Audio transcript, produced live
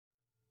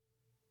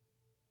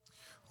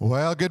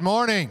Well, good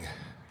morning.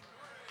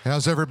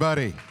 How's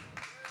everybody?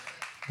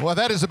 Well,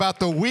 that is about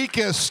the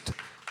weakest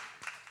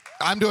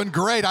I'm doing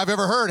great I've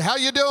ever heard. How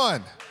you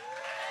doing?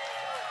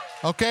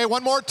 Okay,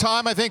 one more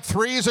time. I think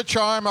 3 is a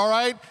charm, all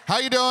right? How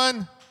you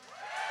doing?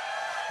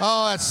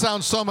 Oh, that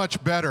sounds so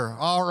much better.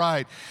 All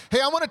right. Hey,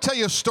 I want to tell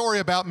you a story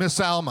about Miss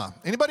Alma.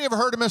 Anybody ever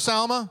heard of Miss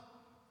Alma?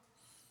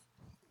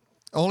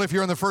 Only if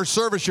you're in the first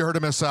service you heard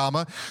of Miss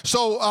Alma.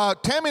 So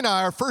Tammy and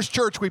I, our first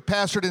church, we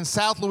pastored in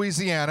South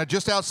Louisiana,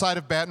 just outside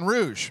of Baton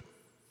Rouge.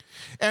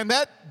 And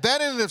that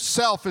in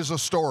itself is a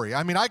story.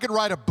 I mean, I could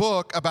write a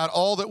book about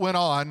all that went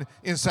on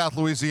in South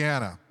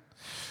Louisiana.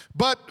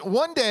 But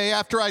one day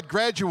after I'd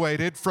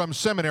graduated from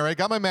seminary, I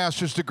got my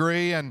master's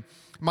degree, and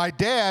my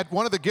dad,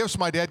 one of the gifts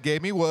my dad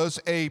gave me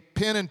was a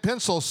pen and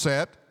pencil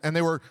set, and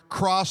they were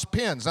cross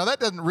pens. Now, that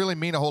doesn't really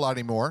mean a whole lot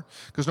anymore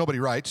because nobody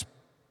writes.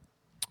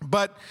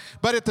 But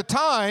at the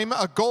time,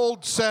 a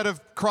gold set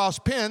of cross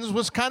pens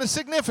was kind of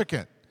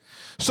significant.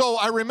 So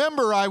I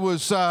remember I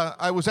was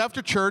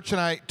after church, and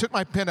I took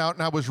my pen out,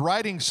 and I was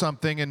writing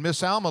something, and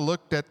Miss Alma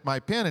looked at my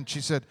pen, and she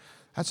said,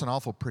 "That's an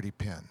awful pretty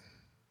pen."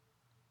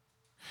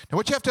 Now,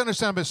 what you have to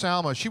understand, Miss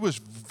Alma, she was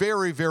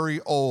very,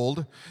 very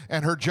old,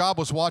 and her job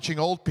was watching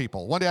old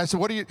people. One day I said,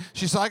 "What do you?"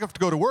 She said, "I have to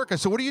go to work." I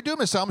said, "What do you do,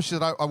 Miss Alma?" She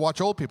said, I watch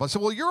old people." I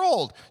said, "Well, you're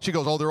old." She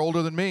goes, "Oh, they're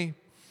older than me."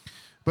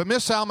 But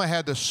Miss Alma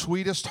had the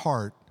sweetest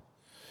heart.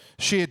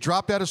 She had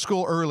dropped out of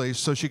school early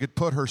so she could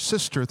put her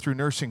sister through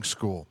nursing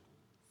school.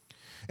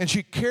 And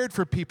she cared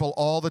for people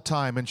all the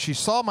time. And she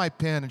saw my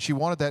pen, and she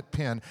wanted that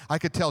pen. I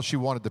could tell she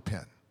wanted the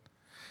pen.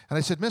 And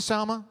I said, "Miss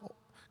Alma,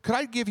 could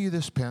I give you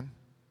this pen?"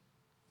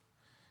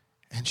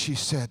 And she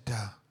said,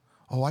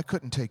 "Oh, I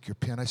couldn't take your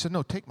pen." I said,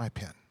 "No, take my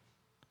pen."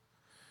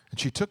 And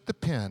she took the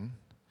pen,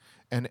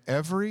 and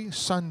every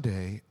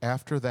Sunday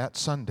after that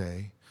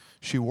Sunday,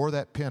 she wore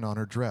that pen on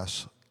her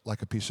dress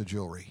like a piece of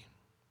jewelry.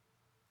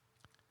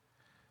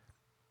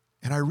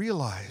 And I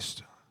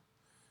realized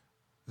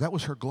that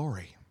was her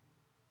glory.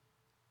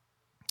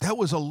 That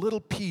was a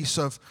little piece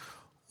of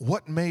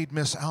what made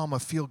Miss Alma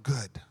feel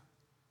good,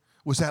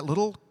 was that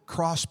little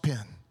cross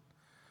pin.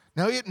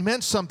 Now, it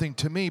meant something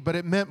to me, but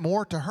it meant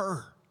more to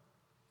her.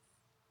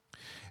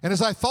 And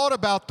as I thought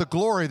about the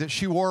glory that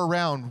she wore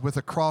around with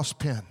a cross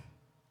pin,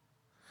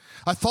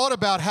 I thought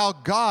about how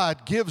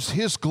God gives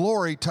His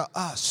glory to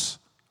us.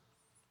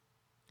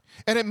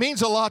 And it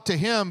means a lot to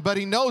Him, but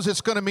He knows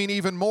it's going to mean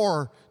even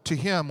more to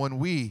Him when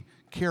we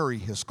carry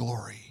His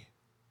glory.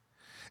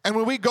 And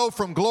when we go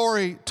from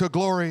glory to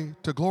glory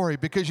to glory,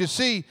 because you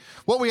see,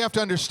 what we have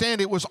to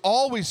understand, it was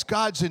always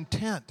God's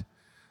intent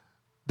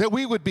that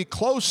we would be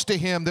close to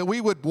Him, that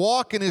we would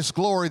walk in His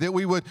glory, that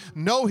we would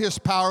know His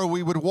power,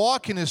 we would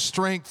walk in His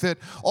strength, that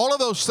all of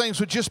those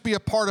things would just be a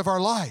part of our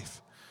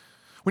life.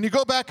 When you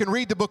go back and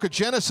read the book of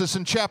Genesis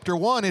in chapter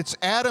 1, it's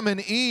Adam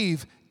and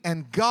Eve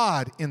and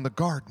God in the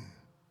garden.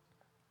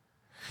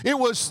 It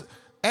was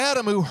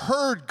Adam who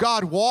heard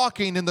God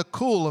walking in the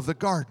cool of the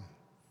garden.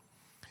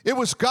 It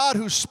was God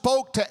who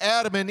spoke to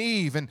Adam and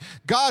Eve, and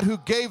God who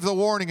gave the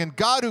warning, and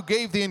God who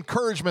gave the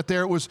encouragement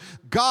there. It was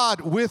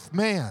God with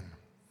man.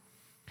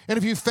 And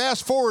if you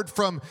fast forward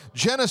from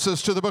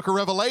Genesis to the book of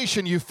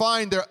Revelation, you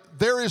find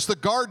there is the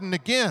garden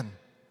again.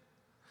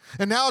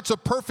 And now it's a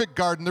perfect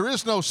garden. There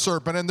is no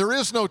serpent, and there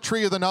is no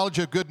tree of the knowledge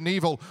of good and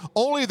evil,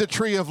 only the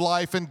tree of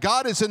life, and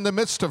God is in the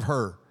midst of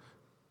her.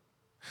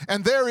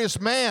 And there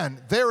is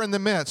man there in the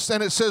midst.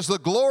 And it says the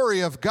glory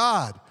of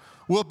God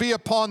will be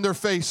upon their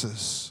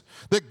faces,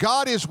 that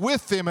God is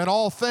with them in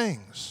all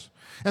things.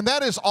 And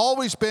that has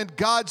always been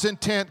God's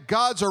intent,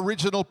 God's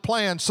original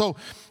plan. So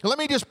let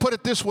me just put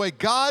it this way.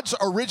 God's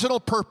original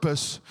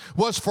purpose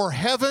was for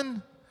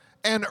heaven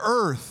and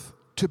earth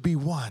to be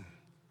one.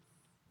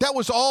 That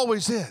was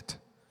always it.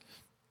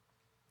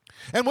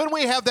 And when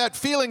we have that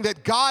feeling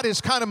that God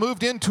has kind of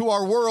moved into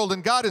our world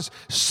and God has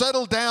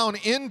settled down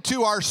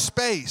into our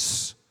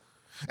space,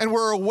 and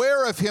we're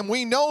aware of Him,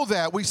 we know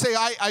that. We say,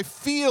 I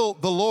feel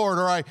the Lord,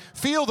 or I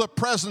feel the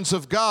presence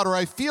of God, or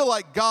I feel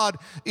like God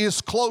is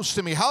close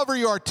to me. However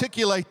you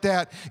articulate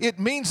that, it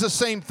means the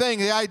same thing.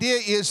 The idea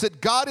is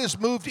that God has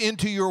moved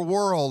into your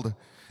world,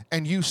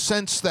 and you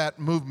sense that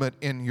movement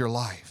in your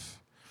life.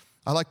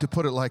 I like to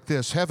put it like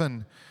this: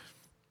 heaven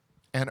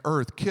and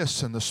earth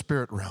kiss in the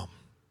spirit realm.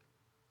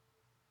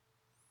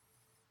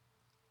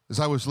 As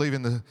I was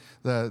leaving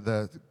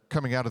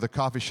coming out of the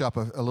coffee shop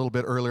a little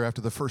bit earlier after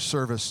the first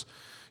service,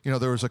 you know,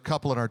 there was a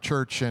couple in our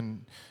church,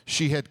 and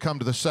she had come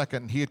to the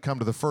second, and he had come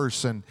to the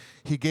first, and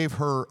he gave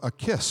her a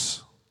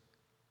kiss.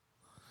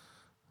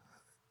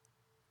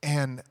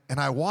 And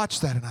I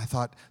watched that, and I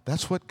thought,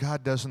 that's what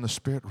God does in the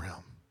spirit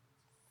realm.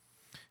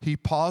 He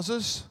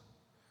pauses,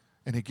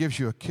 and He gives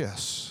you a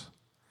kiss.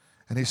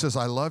 And He says,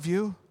 "I love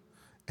you,"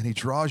 and He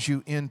draws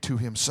you into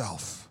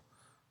Himself.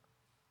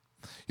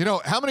 You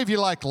know, how many of you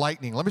like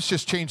lightning? Let me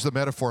just change the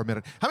metaphor a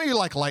minute. How many of you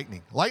like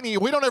lightning? Lightning,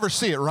 we don't ever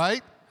see it,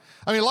 right?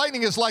 I mean,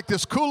 lightning is like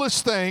this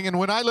coolest thing. And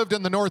when I lived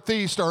in the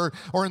Northeast or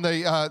in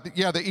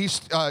the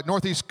east,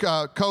 Northeast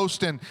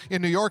coast and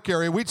in New York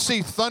area, we'd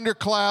see thunder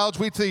clouds,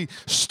 we'd see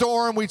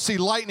storm, we'd see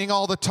lightning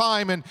all the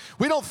time. And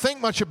we don't think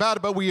much about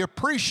it, but we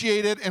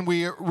appreciate it and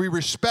we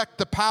respect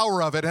the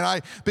power of it. And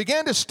I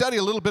began to study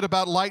a little bit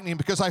about lightning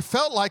because I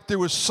felt like there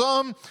was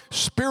some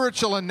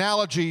spiritual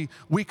analogy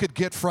we could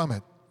get from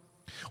it.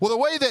 Well, the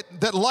way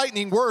that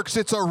lightning works,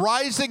 it's a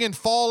rising and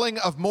falling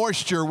of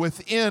moisture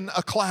within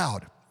a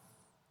cloud.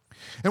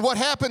 And what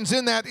happens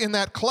in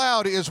that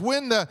cloud is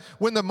when the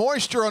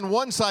moisture on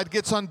one side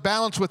gets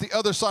unbalanced with the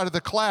other side of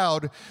the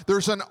cloud,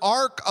 there's an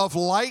arc of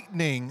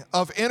lightning,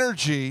 of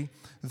energy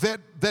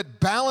that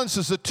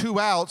balances the two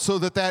out so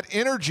that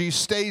energy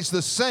stays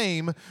the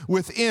same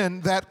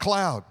within that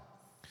cloud.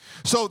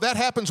 So that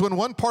happens when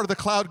one part of the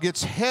cloud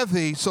gets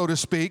heavy, so to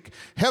speak,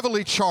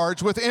 heavily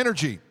charged with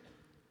energy.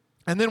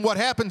 And then what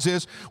happens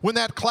is when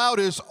that cloud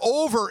is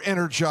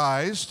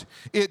over-energized,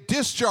 it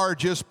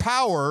discharges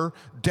power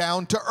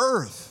down to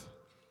earth.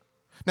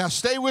 Now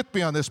stay with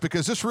me on this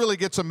because this really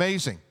gets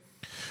amazing.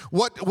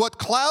 What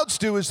clouds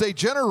do is they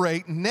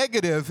generate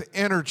negative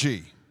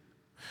energy.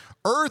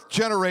 Earth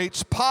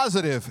generates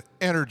positive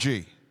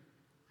energy.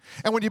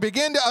 And when you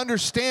begin to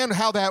understand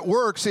how that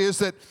works is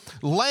that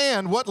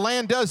what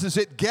land does is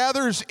it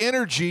gathers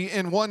energy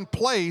in one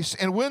place,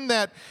 and when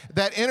that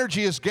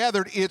energy is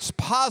gathered, it's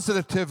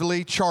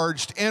positively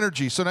charged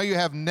energy. So now you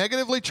have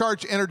negatively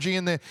charged energy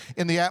in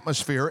the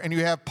atmosphere, and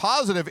you have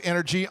positive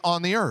energy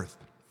on the earth.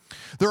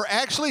 There are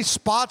actually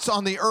spots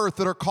on the earth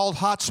that are called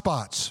hot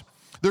spots.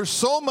 There's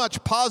so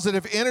much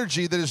positive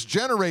energy that is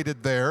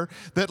generated there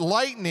that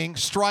lightning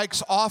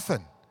strikes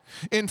often.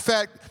 In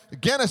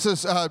fact,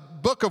 Guinness's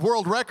Book of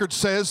World Records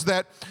says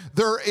that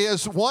there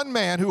is one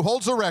man who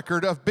holds a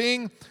record of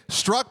being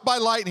struck by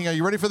lightning. Are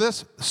you ready for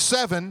this?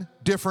 7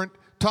 different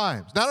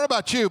times. Now, I don't know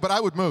about you, but I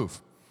would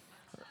move.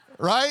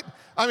 Right?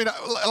 I mean,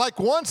 like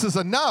once is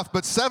enough,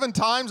 but 7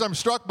 times I'm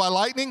struck by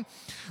lightning.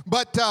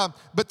 But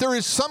there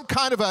is some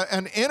kind of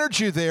an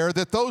energy there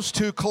that those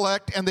two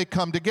collect and they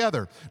come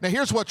together. Now,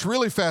 here's what's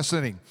really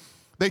fascinating.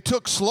 They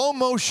took slow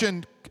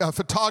motion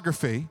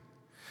photography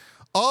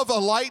of a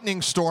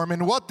lightning storm,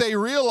 and what they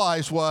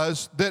realized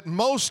was that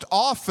most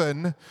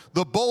often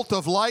the bolt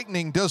of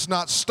lightning does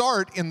not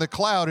start in the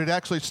cloud, it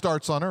actually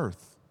starts on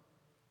earth.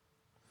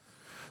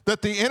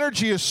 That the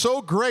energy is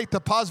so great, the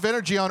positive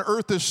energy on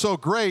earth is so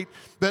great,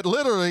 that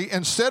literally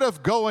instead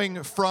of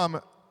going from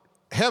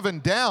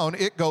heaven down,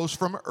 it goes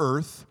from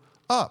earth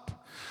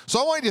up. So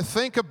I want you to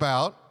think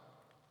about,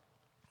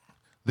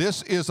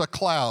 this is a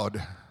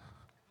cloud,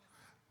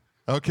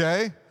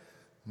 okay?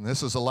 And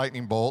this is a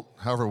lightning bolt,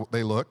 however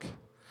they look.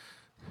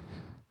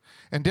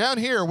 And down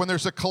here, when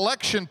there's a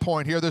collection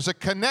point here, there's a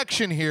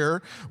connection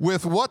here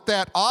with what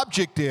that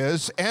object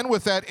is, and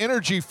with that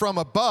energy from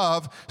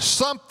above,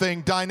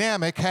 something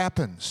dynamic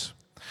happens.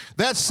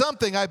 That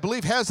something, I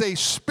believe, has a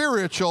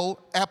spiritual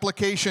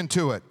application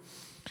to it.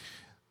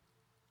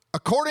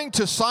 According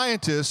to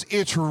scientists,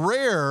 it's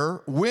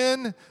rare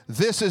when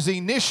this is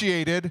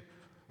initiated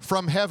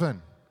from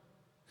heaven.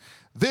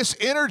 This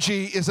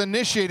energy is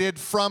initiated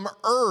from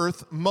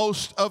earth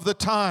most of the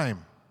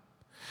time.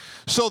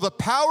 So the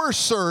power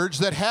surge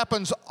that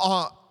happens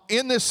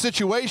in this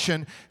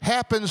situation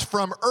happens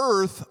from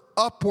earth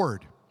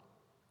upward.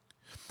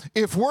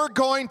 If we're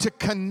going to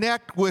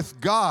connect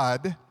with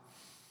God,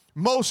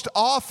 most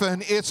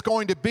often it's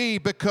going to be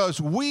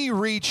because we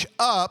reach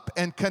up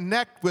and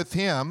connect with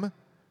Him.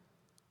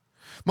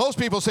 Most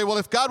people say, well,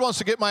 if God wants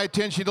to get my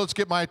attention, let's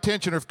get my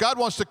attention. Or if God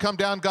wants to come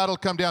down, God will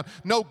come down.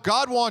 No,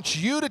 God wants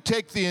you to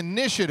take the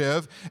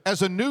initiative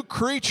as a new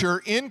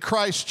creature in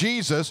Christ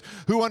Jesus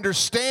who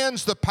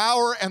understands the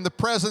power and the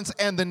presence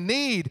and the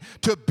need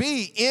to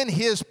be in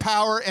His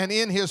power and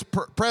in His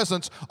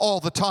presence all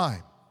the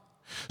time.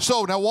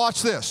 So now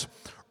watch this.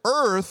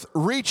 Earth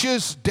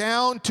reaches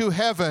down to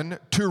heaven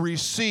to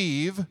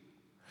receive,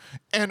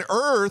 and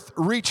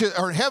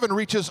heaven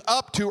reaches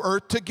up to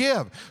earth to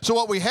give. So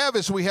what we have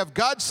is we have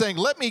God saying,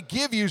 let me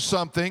give you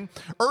something.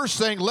 Earth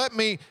saying, let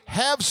me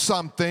have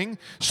something.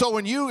 So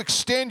when you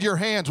extend your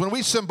hands, when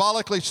we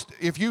symbolically,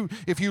 if you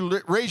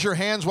raise your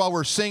hands while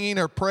we're singing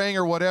or praying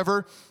or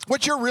whatever,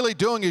 what you're really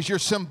doing is you're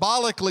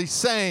symbolically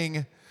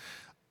saying,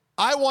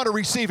 I want to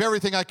receive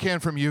everything I can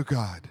from you,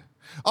 God.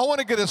 I want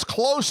to get as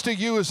close to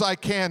you as I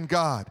can,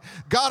 God.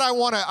 God, I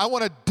want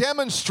to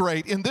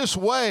demonstrate in this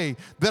way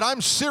that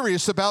I'm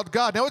serious about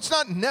God. Now, it's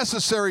not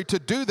necessary to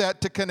do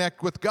that to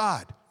connect with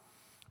God.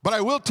 But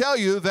I will tell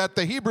you that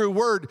the Hebrew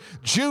word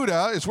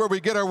Judah is where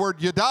we get our word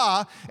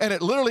Yadah, and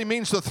it literally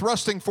means the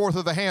thrusting forth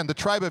of the hand. The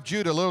tribe of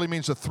Judah literally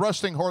means the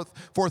thrusting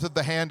forth of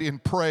the hand in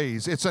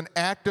praise. It's an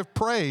act of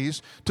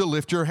praise to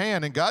lift your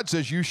hand. And God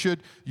says you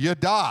should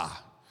Yadah.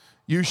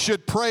 You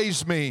should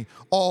praise me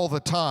all the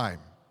time.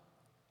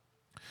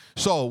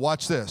 So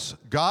watch this.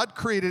 God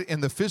created in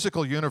the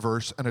physical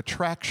universe an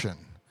attraction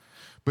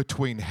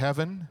between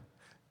heaven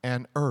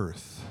and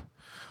earth.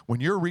 When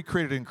you're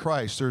recreated in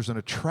Christ, there's an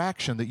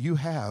attraction that you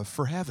have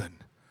for heaven.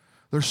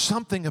 There's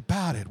something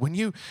about it. When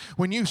you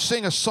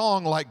sing a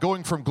song like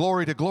Going from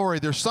Glory to Glory,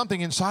 there's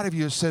something inside of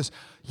you that says,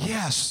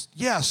 yes,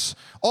 yes,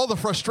 all the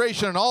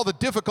frustration and all the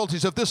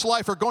difficulties of this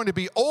life are going to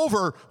be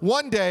over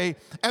one day,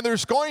 and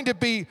there's going to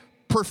be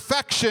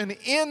perfection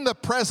in the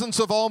presence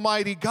of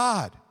Almighty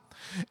God.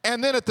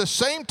 And then at the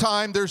same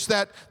time, there's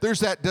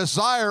that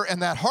desire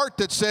and that heart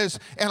that says,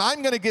 and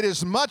I'm going to get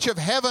as much of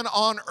heaven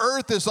on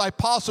earth as I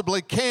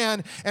possibly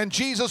can. And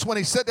Jesus, when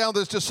he sat down with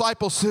his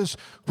disciples, says,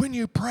 when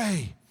you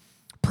pray,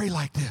 pray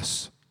like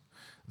this: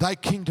 thy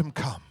kingdom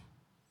come,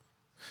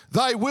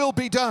 thy will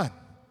be done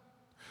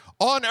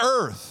on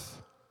earth,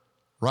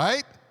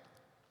 right,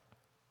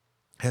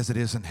 as it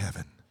is in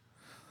heaven.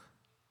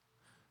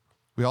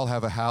 We all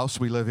have a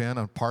house we live in, an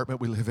apartment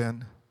we live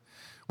in.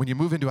 When you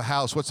move into a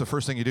house, what's the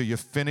first thing you do? You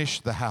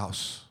finish the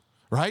house,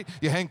 right?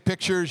 You hang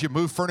pictures, you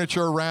move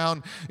furniture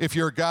around. If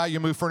you're a guy,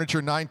 you move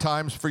furniture 9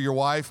 times for your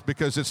wife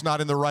because it's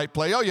not in the right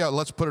place. Oh yeah,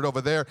 let's put it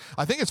over there.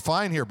 I think it's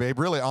fine here, babe,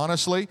 really,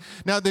 honestly.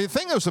 Now, the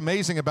thing that was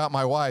amazing about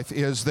my wife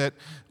is that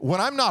when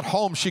I'm not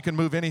home, she can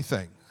move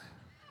anything,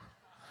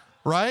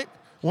 right?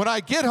 When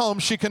I get home,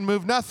 she can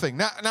move nothing.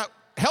 Now,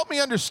 help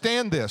me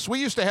understand this. We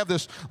used to have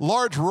this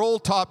large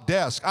roll-top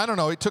desk. I don't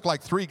know, it took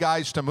like 3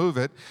 guys to move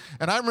it.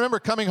 And I remember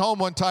coming home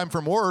one time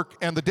from work,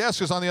 and the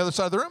desk was on the other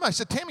side of the room. I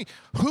said, Tammy,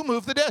 who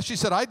moved the desk? She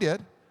said, I did.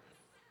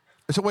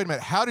 I said, wait a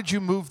minute, how did you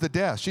move the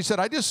desk? She said,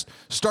 I just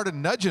started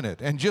nudging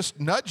it and just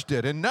nudged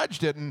it.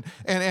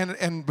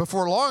 And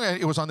before long,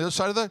 it was on the other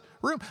side of the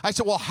room. I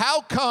said, well,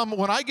 how come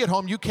when I get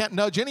home, you can't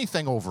nudge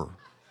anything over?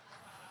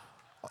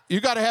 You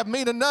got to have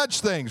me to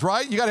nudge things,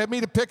 right? You got to have me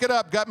to pick it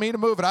up, got me to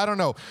move it. I don't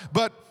know.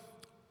 But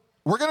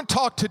we're going to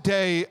talk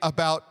today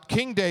about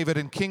King David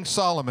and King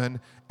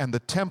Solomon and the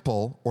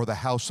temple or the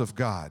house of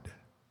God.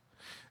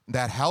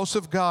 That house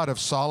of God of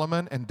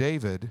Solomon and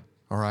David,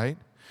 all right,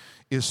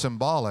 is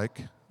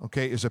symbolic,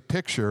 okay, is a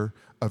picture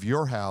of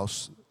your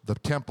house, the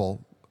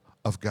temple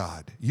of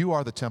God. You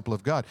are the temple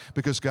of God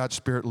because God's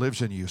Spirit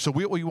lives in you. So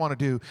what we want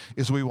to do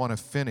is we want to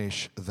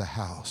finish the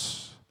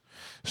house.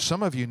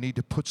 Some of you need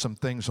to put some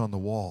things on the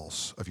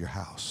walls of your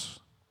house.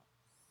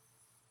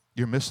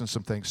 You're missing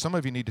some things. Some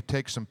of you need to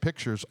take some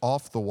pictures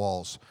off the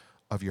walls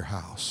of your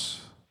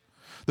house.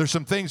 There's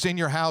some things in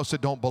your house that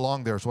don't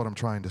belong there, is what I'm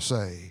trying to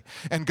say.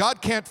 And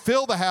God can't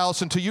fill the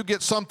house until you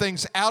get some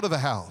things out of the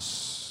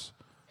house.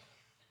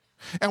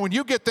 And when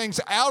you get things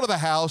out of the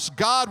house,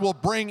 God will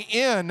bring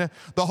in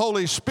the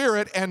Holy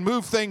Spirit and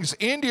move things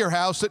into your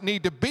house that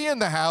need to be in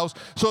the house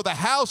so the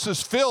house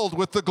is filled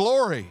with the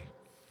glory.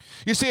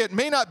 You see, it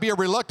may not be a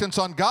reluctance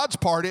on God's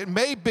part. It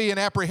may be an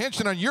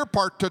apprehension on your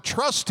part to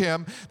trust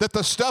Him that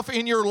the stuff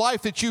in your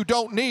life that you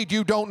don't need,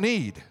 you don't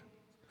need.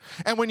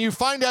 And when you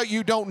find out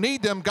you don't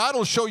need them, God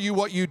will show you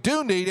what you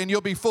do need, and you'll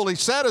be fully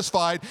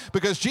satisfied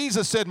because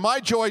Jesus said, my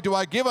joy do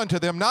I give unto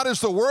them, not as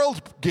the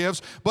world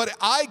gives, but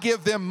I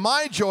give them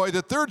my joy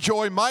that their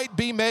joy might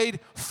be made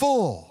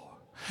full.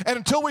 And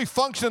until we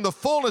function in the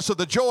fullness of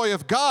the joy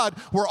of God,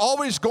 we're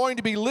always going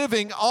to be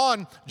living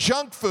on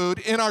junk food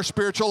in our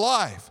spiritual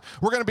life.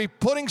 We're going to be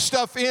putting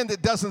stuff in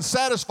that doesn't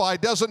satisfy,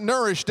 doesn't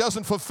nourish,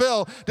 doesn't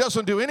fulfill,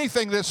 doesn't do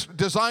anything that's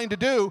designed to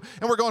do.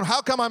 And we're going,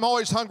 how come I'm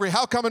always hungry?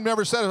 How come I'm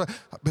never satisfied?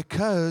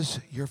 Because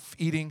you're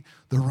eating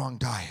the wrong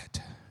diet.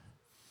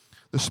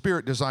 The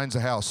Spirit designs a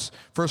house.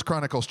 1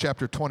 Chronicles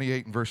chapter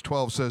 28 and verse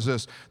 12 says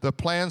this: the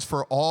plans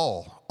for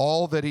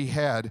all that he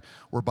had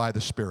were by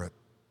the Spirit.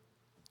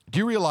 Do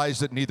you realize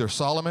that neither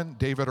Solomon,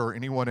 David, or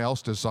anyone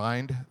else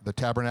designed the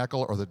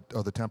tabernacle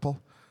or the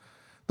temple?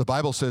 The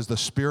Bible says the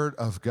Spirit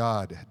of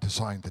God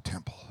designed the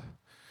temple.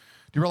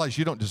 Do you realize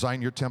you don't design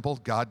your temple?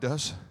 God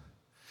does.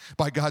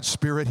 By God's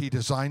Spirit, He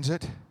designs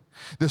it.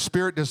 The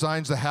Spirit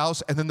designs the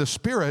house, and then the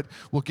Spirit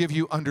will give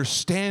you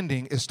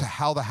understanding as to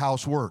how the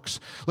house works.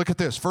 Look at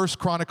this, 1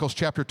 Chronicles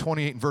chapter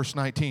 28 and verse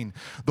 19.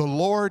 The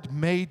Lord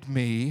made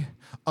me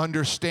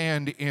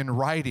understand in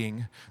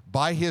writing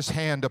by His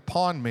hand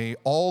upon me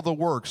all the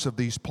works of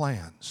these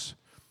plans.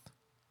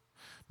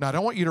 Now, I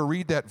don't want you to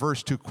read that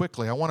verse too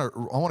quickly. I want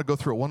to go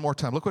through it one more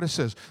time. Look what it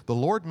says. The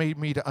Lord made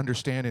me to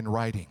understand in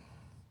writing.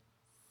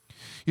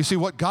 You see,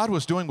 what God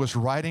was doing was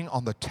writing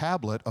on the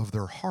tablet of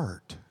their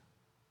heart.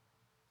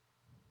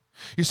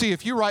 You see,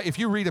 if you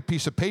read a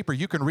piece of paper,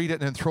 you can read it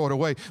and then throw it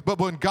away. But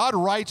when God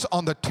writes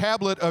on the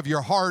tablet of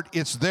your heart,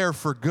 it's there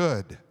for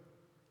good.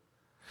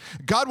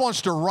 God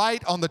wants to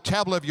write on the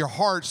tablet of your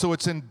heart so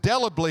it's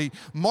indelibly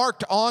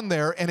marked on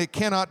there and it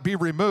cannot be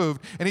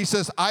removed. And He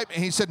says,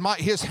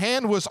 His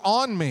hand was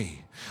on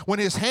me. When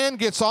His hand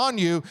gets on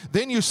you,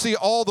 then you see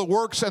all the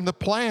works and the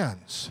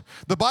plans.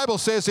 The Bible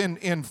says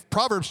in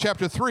Proverbs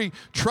chapter 3,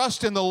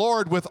 trust in the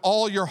Lord with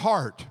all your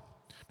heart.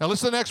 Now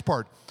listen to the next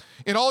part.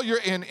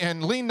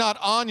 And lean not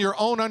on your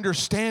own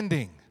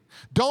understanding.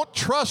 Don't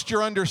trust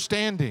your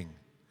understanding.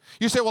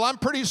 You say, well, I'm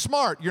pretty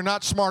smart. You're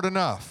not smart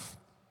enough.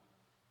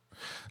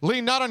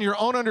 Lean not on your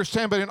own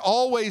understanding, but in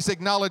all ways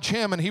acknowledge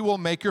Him, and He will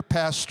make your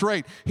path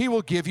straight. He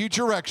will give you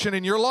direction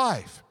in your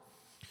life.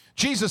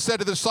 Jesus said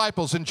to the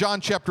disciples in John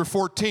chapter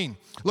 14,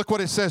 look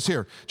what it says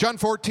here. John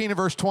 14 and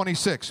verse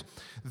 26.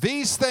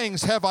 These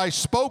things have I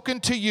spoken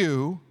to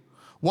you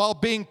while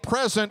being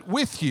present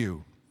with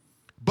you.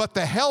 But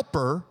the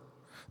Helper,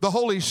 the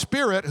Holy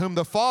Spirit, whom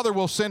the Father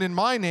will send in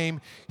my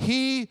name,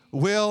 he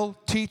will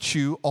teach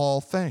you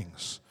all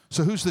things.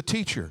 So who's the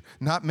teacher?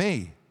 Not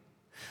me.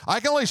 I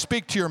can only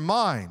speak to your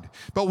mind.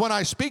 But when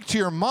I speak to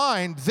your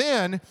mind,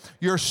 then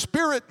your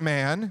spirit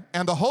man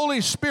and the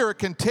Holy Spirit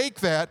can take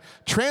that,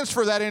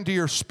 transfer that into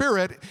your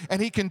spirit,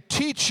 and he can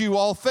teach you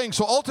all things.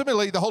 So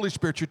ultimately, the Holy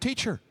Spirit's your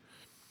teacher.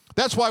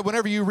 That's why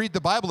whenever you read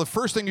the Bible, the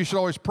first thing you should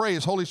always pray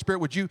is, Holy Spirit,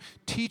 would you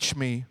teach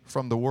me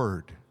from the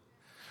Word?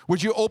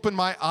 Would you open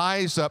my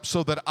eyes up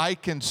so that I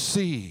can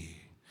see?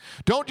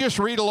 Don't just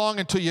read along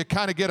until you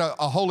kind of get a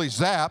holy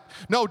zap.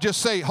 No,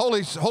 just say,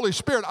 Holy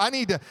Spirit, I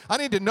need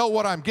to know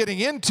what I'm getting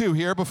into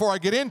here before I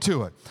get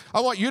into it. I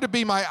want you to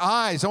be my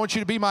eyes. I want you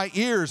to be my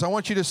ears. I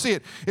want you to see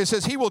it. It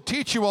says, he will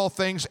teach you all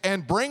things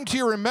and bring to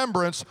your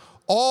remembrance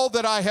all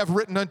that I have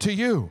written unto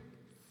you.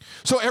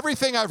 So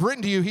everything I've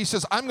written to you, he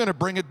says, I'm going to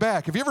bring it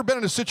back. Have you ever been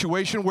in a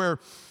situation where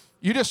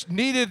you just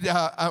needed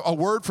a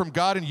word from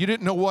God and you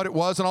didn't know what it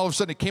was, and all of a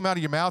sudden it came out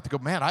of your mouth? You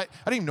go, man, I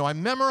didn't even know I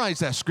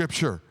memorized that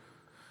scripture.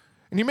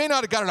 And you may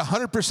not have got it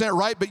 100%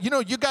 right, but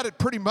you got it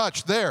pretty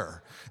much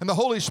there. And the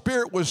Holy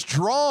Spirit was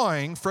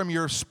drawing from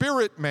your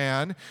spirit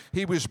man.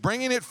 He was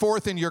bringing it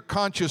forth in your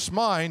conscious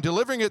mind,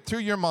 delivering it through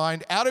your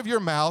mind, out of your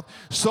mouth,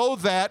 so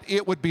that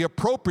it would be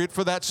appropriate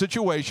for that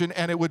situation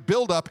and it would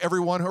build up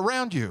everyone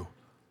around you.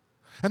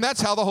 And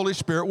that's how the Holy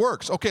Spirit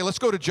works. Okay, let's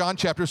go to John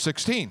chapter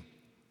 16.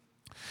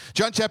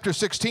 John chapter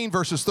 16,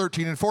 verses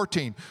 13 and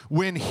 14.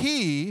 When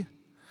he,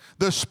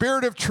 the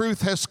Spirit of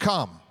truth, has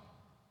come,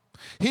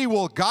 he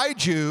will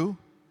guide you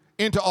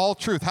into all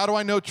truth. How do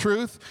I know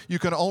truth? You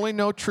can only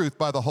know truth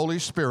by the Holy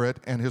Spirit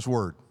and his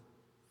word.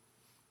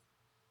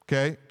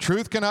 Okay?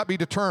 Truth cannot be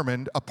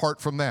determined apart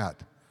from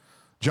that.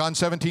 John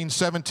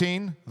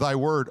 17:17, thy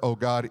word, O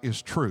God,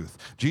 is truth.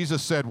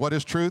 Jesus said, what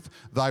is truth?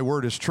 Thy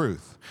word is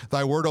truth.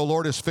 Thy word, O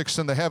Lord, is fixed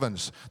in the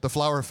heavens. The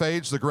flower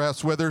fades, the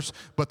grass withers,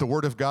 but the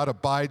word of God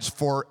abides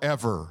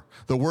forever.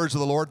 The words of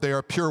the Lord, they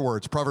are pure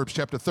words. Proverbs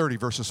chapter 30,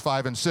 verses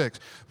 5 and 6.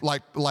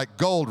 Like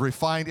gold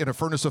refined in a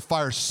furnace of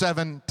fire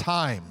 7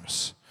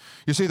 times.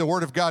 You see, the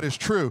word of God is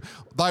true.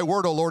 Thy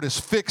word, O Lord, is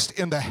fixed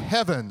in the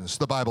heavens,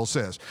 the Bible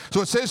says. So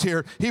it says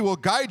here, he will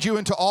guide you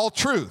into all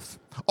truth.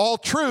 All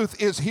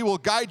truth is he will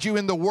guide you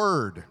in the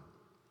word.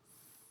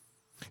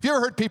 Have you ever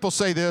heard people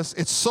say this?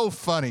 It's so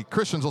funny.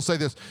 Christians will say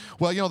this.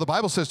 Well, the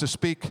Bible says to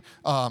speak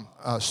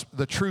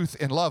the truth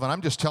in love, and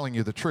I'm just telling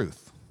you the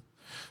truth.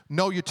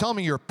 No, you're telling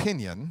me your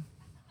opinion.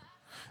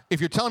 If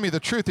you're telling me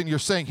the truth and you're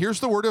saying, here's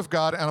the word of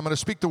God, and I'm going to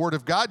speak the word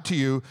of God to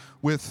you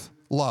with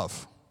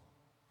love.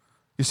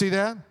 You see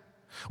that?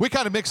 We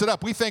kind of mix it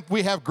up. We think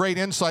we have great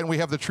insight and we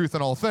have the truth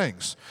in all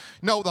things.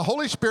 No, the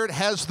Holy Spirit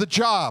has the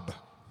job.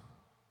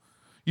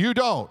 You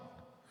don't.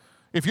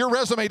 If your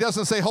resume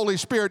doesn't say Holy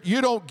Spirit,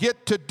 you don't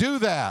get to do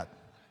that.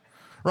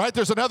 Right?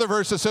 There's another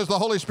verse that says the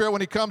Holy Spirit,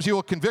 when he comes, he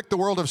will convict the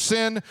world of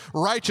sin,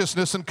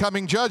 righteousness, and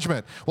coming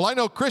judgment. Well, I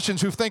know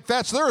Christians who think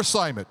that's their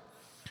assignment.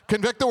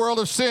 Convict the world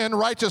of sin,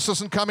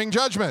 righteousness, and coming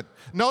judgment.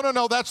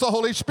 No, that's the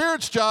Holy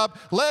Spirit's job.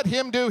 Let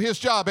him do his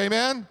job.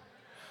 Amen?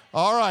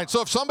 All right.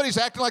 So if somebody's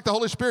acting like the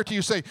Holy Spirit to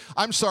you, say,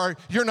 I'm sorry,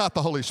 you're not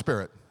the Holy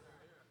Spirit.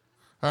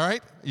 All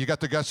right? You got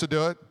the guts to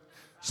do it?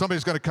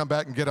 Somebody's going to come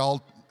back and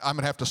I'm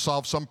going to have to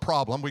solve some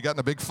problem. We got in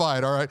a big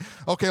fight, all right?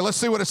 Okay, let's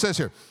see what it says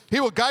here.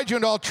 He will guide you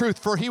into all truth,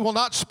 for he will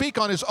not speak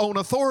on his own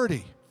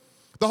authority.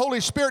 The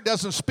Holy Spirit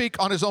doesn't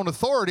speak on his own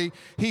authority.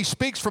 He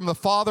speaks from the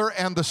Father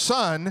and the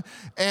Son,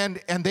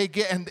 and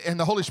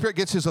the Holy Spirit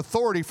gets his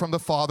authority from the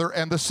Father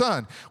and the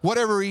Son.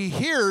 Whatever he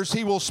hears,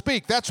 he will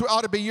speak. That's what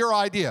ought to be your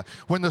idea.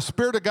 When the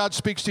Spirit of God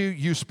speaks to you,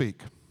 you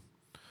speak.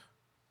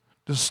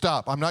 Just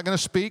stop. I'm not going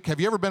to speak. Have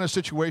you ever been in a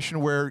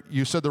situation where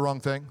you said the wrong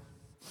thing?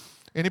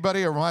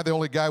 Anybody, or am I the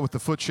only guy with the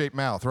foot-shaped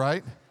mouth,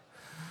 right?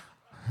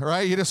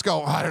 Right? You just go,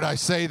 why did I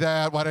say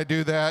that? Why did I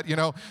do that?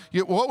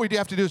 What we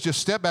have to do is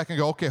just step back and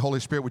go, okay, Holy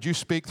Spirit, would you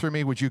speak through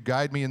me? Would you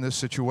guide me in this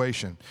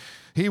situation?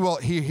 He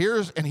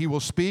hears and he will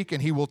speak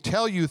and he will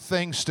tell you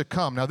things to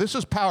come. Now, this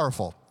is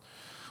powerful.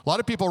 A lot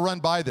of people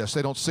run by this.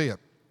 They don't see it.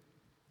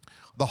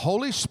 The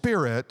Holy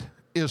Spirit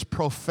is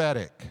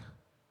prophetic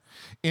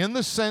in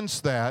the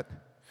sense that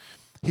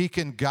he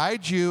can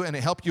guide you and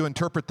help you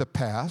interpret the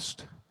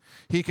past.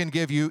 He can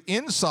give you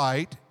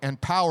insight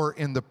and power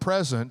in the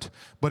present,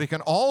 but he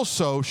can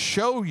also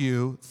show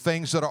you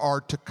things that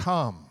are to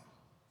come.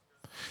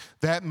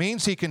 That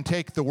means he can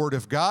take the word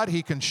of God,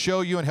 he can show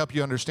you and help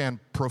you understand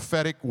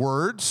prophetic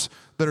words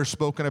that are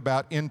spoken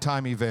about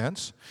end-time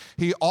events.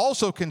 He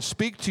also can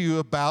speak to you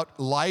about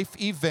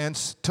life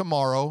events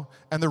tomorrow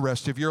and the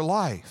rest of your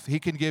life. He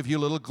can give you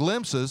little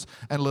glimpses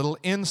and little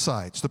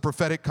insights. The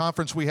prophetic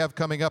conference we have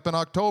coming up in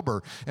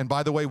October, and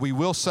by the way, we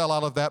will sell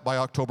out of that by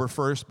October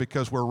 1st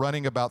because we're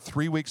running about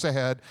 3 weeks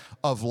ahead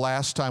of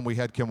last time we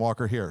had Kim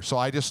Walker here. So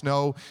I just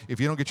know if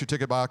you don't get your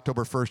ticket by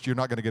October 1st, you're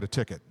not going to get a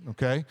ticket,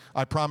 okay?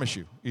 I promise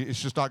you.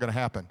 It's just not going to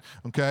happen,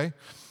 okay?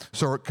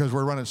 So because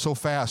we're running so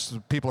fast,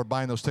 people are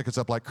buying those tickets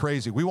up like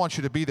crazy. We want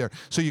you to be there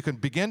so you can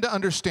begin to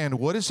understand,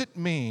 what does it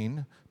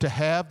mean to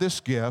have this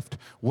gift?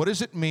 What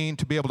does it mean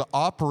to be able to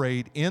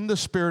operate in the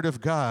Spirit of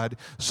God,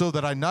 so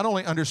that I not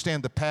only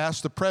understand the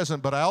past, the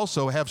present, but I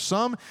also have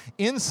some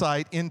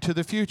insight into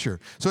the future.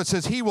 So it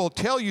says, He will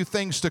tell you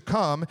things to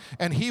come,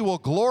 and He will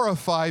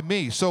glorify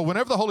me. So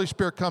whenever the Holy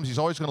Spirit comes, He's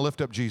always going to lift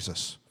up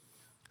Jesus.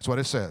 That's what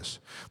it says.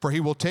 For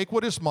He will take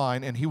what is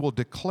mine, and He will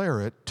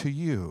declare it to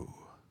you.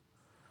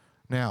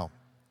 Now,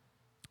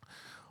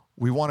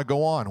 we want to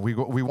go on.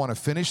 We want to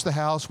finish the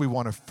house. We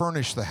want to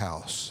furnish the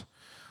house.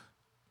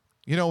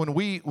 You know, when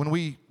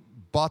we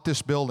bought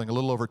this building a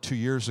little over 2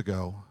 years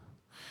ago,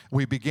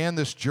 we began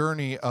this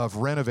journey of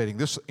renovating.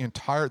 This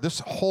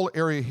whole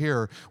area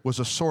here was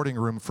a sorting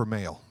room for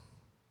mail,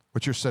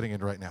 which you're sitting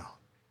in right now.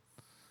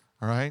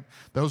 All right?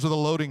 Those are the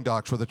loading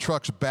docks where the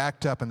trucks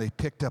backed up and they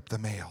picked up the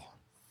mail.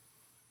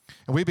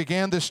 And we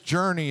began this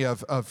journey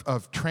of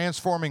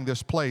transforming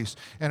this place.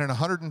 And in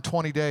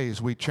 120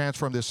 days, we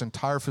transformed this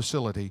entire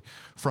facility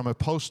from a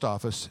post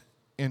office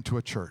into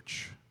a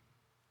church.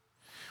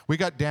 We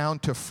got down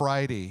to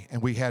Friday,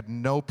 and we had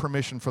no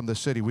permission from the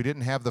city. We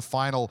didn't have the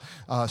final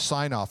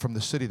sign-off from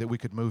the city that we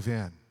could move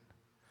in.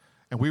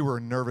 And we were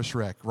a nervous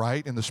wreck,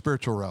 right, in the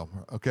spiritual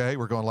realm, okay?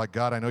 We're going like,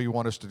 God, I know you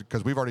want us to,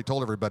 because we've already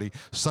told everybody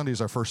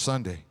Sunday's our first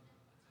Sunday.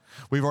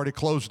 We've already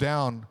closed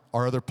down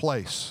our other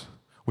place.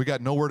 We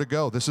got nowhere to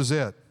go. This is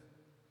it.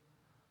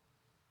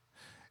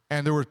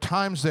 And there were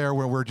times there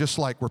where we're just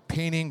like, we're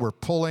painting, we're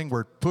pulling,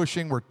 we're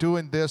pushing, we're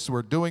doing this,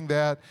 we're doing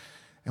that.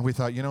 And we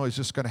thought, is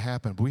this going to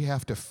happen? We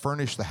have to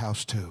furnish the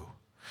house too.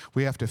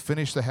 We have to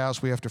finish the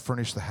house. We have to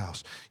furnish the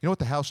house. You know what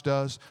the house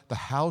does? The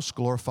house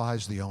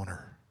glorifies the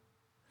owner.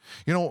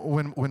 You know,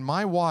 when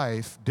my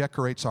wife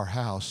decorates our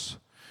house,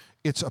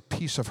 it's a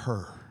piece of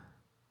her.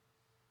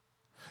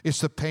 It's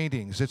the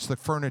paintings, it's the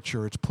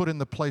furniture, it's put in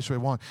the place we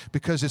want,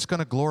 because it's going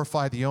to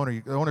glorify the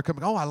owner. The owner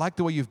comes, I like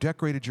the way you've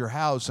decorated your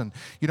house. And,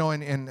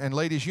 and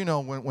ladies,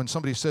 when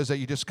somebody says that,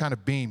 you just kind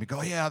of beam. You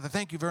go, yeah,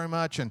 thank you very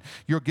much, and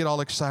you'll get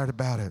all excited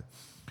about it.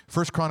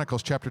 1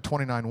 Chronicles chapter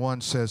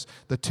 29:1 says,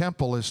 the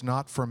temple is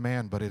not for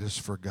man, but it is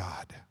for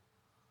God.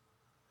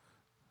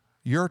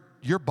 Your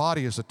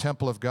body is a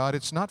temple of God.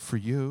 It's not for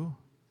you.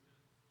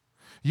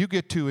 You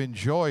get to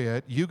enjoy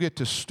it. You get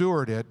to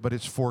steward it, but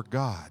it's for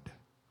God.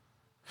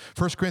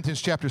 1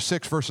 Corinthians chapter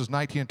 6, verses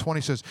 19 and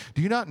 20 says,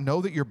 do you not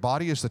know that your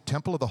body is the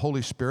temple of the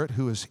Holy Spirit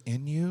who is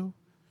in you?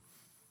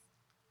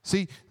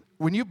 See,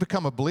 when you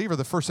become a believer,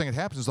 the first thing that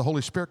happens is the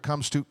Holy Spirit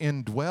comes to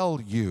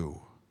indwell you.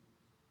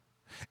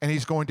 And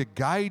He's going to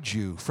guide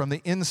you from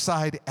the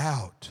inside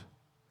out.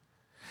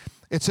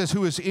 It says,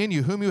 who is in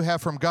you, whom you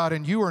have from God,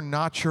 and you are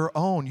not your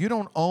own. You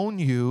don't own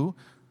you.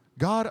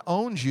 God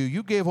owns you.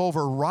 You gave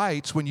over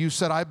rights when you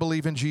said, I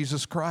believe in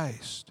Jesus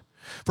Christ.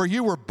 For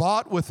you were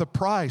bought with a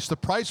price. The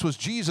price was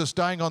Jesus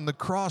dying on the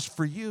cross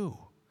for you.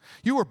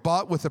 You were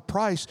bought with a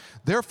price.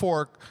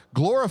 Therefore,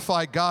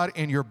 glorify God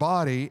in your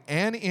body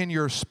and in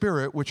your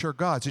spirit, which are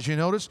God's. Did you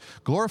notice?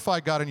 Glorify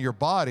God in your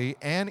body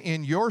and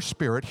in your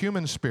spirit,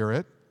 human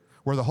spirit,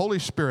 where the Holy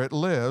Spirit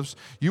lives.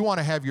 You want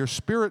to have your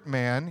spirit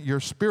man,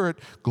 your spirit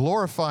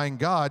glorifying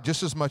God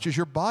just as much as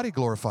your body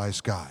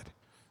glorifies God.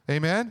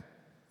 Amen?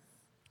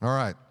 All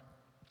right.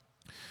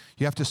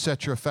 You have to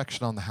set your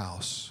affection on the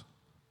house.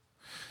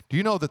 Do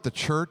you know that the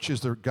church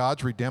is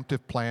God's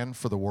redemptive plan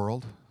for the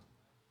world?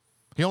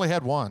 He only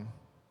had one.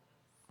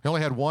 He only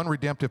had one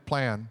redemptive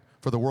plan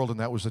for the world, and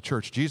that was the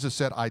church. Jesus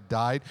said, I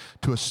died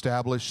to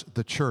establish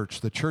the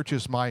church. The church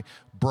is my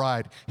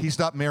bride. He's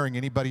not marrying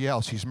anybody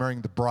else. He's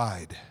marrying the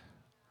bride.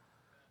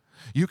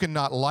 You can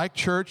not like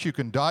church, you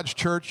can dodge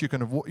church, you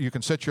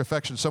can set your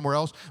affection somewhere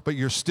else, but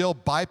you're still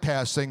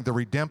bypassing the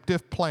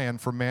redemptive plan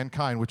for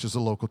mankind, which is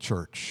the local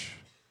church.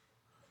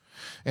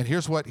 And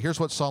here's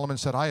what Solomon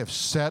said, I have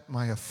set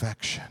my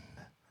affection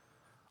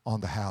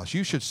on the house.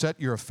 You should set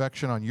your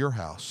affection on your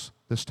house,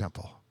 this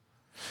temple.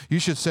 You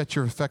should set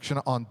your affection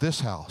on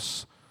this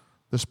house,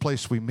 this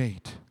place we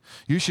meet.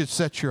 You should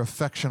set your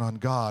affection on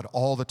God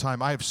all the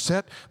time. I have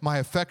set my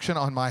affection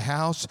on my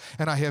house,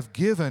 and I have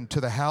given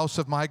to the house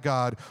of my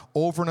God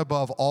over and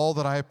above all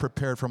that I have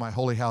prepared for my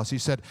holy house. He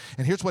said,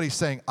 and here's what he's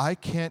saying, I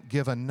can't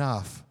give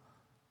enough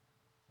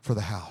for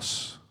the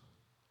house.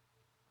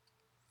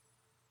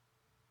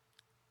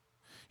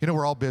 You know,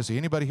 we're all busy.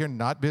 Anybody here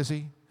not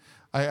busy?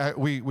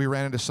 We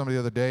ran into somebody the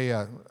other day,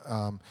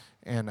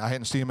 and I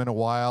hadn't seen him in a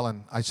while,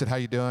 and I said, how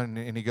you doing?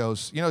 And he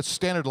goes, it's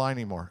standard line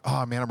anymore.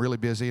 Oh, man, I'm really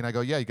busy. And I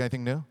go, yeah, you got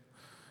anything new?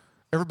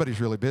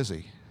 Everybody's really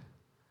busy.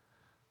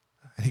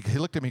 And he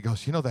looked at me and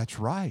goes, that's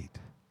right.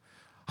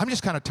 I'm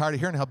just kind of tired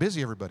of hearing how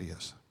busy everybody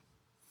is.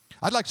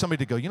 I'd like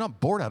somebody to go, I'm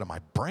bored out of my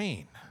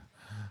brain.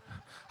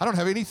 I don't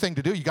have anything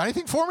to do. You got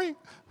anything for me?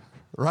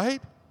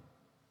 Right?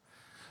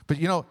 But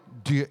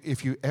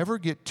if you ever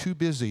get too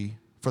busy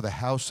for the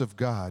house of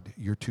God,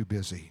 you're too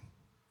busy.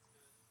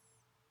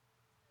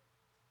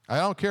 I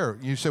don't care.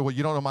 You say, well,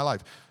 you don't know my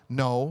life.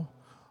 No,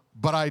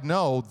 but I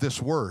know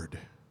this word.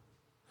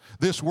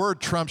 This word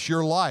trumps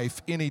your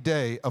life any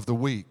day of the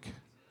week.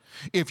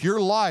 If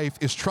your life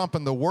is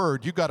trumping the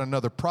word, you got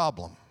another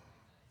problem.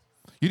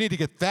 You need to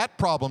get that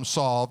problem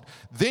solved.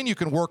 Then you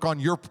can work on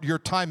your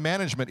time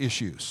management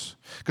issues.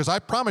 Because I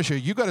promise you,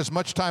 you got as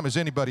much time as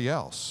anybody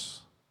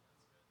else.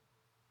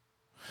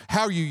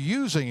 How you're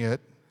using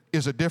it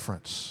is a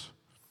difference.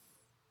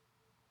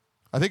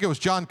 I think it was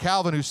John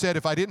Calvin who said,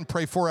 if I didn't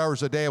pray 4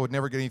 hours a day, I would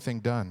never get anything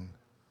done.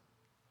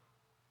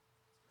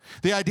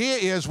 The idea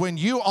is when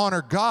you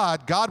honor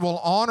God, God will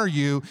honor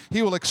you.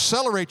 He will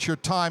accelerate your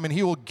time, and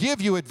He will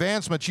give you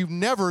advancements you've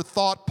never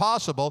thought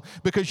possible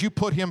because you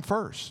put Him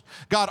first.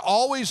 God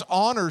always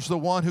honors the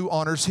one who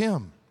honors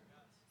Him.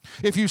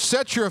 If you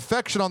set your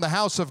affection on the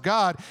house of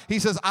God, He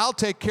says, I'll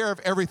take care of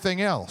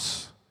everything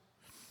else.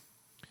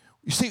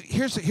 You see,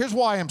 here's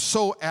why I'm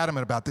so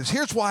adamant about this.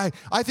 Here's why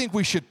I think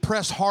we should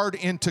press hard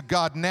into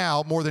God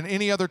now more than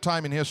any other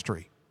time in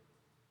history.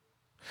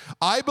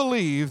 I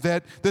believe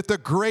that the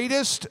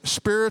greatest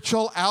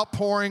spiritual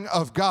outpouring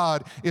of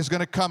God is going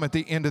to come at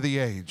the end of the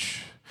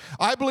age.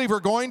 I believe we're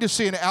going to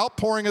see an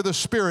outpouring of the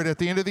Spirit at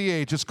the end of the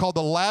age. It's called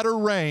the latter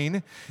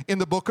rain in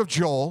the book of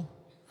Joel.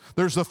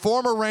 There's the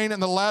former rain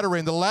and the latter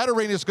rain. The latter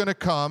rain is going to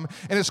come,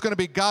 and it's going to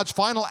be God's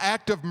final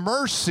act of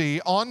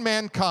mercy on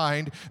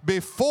mankind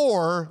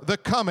before the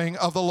coming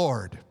of the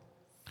Lord.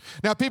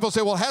 Now, people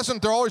say, well,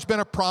 hasn't there always been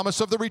a promise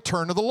of the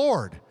return of the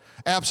Lord?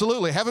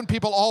 Absolutely. Haven't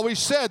people always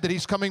said that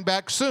He's coming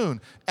back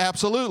soon?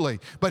 Absolutely.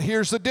 But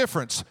here's the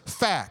difference.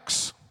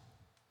 Facts.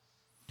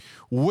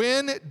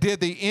 When did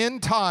the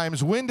end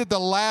times, when did the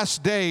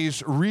last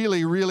days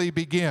really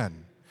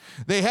begin?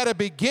 They had a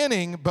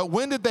beginning, but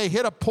when did they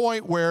hit a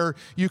point where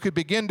you could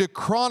begin to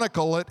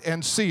chronicle it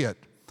and see it?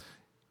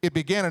 It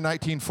began in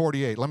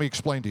 1948. Let me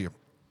explain to you.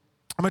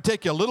 I'm going to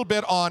take you a little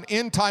bit on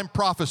end-time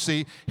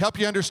prophecy, help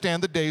you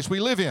understand the days we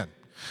live in.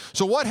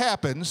 So what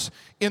happens,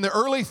 in the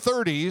early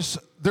 30s,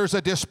 there's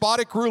a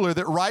despotic ruler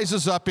that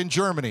rises up in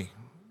Germany.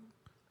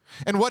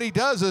 And what he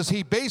does is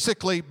he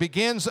basically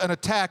begins an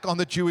attack on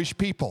the Jewish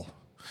people.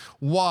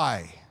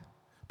 Why?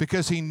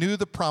 Because he knew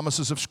the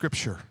promises of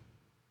Scripture.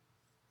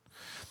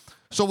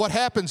 So what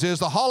happens is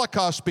the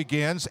Holocaust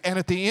begins, and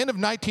at the end of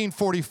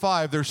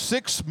 1945, there's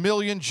 6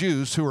 million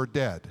Jews who are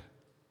dead.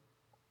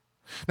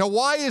 Now,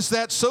 why is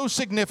that so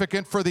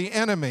significant for the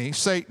enemy,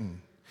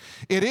 Satan?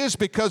 It is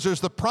because there's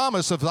the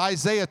promise of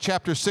Isaiah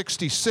chapter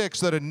 66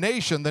 that a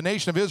nation, the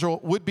nation of Israel,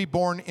 would be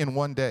born in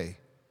one day.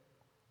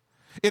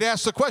 It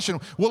asks the question,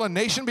 will a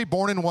nation be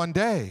born in one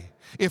day?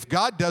 If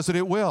God does it,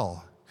 it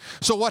will.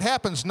 So what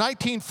happens?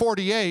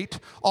 1948,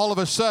 all of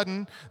a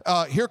sudden,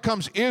 here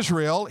comes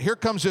Israel. Here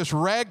comes this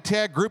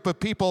ragtag group of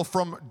people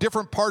from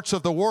different parts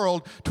of the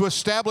world to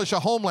establish a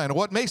homeland.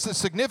 What makes it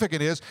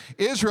significant is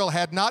Israel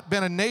had not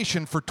been a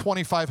nation for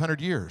 2,500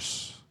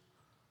 years.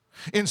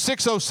 In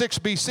 606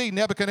 BC,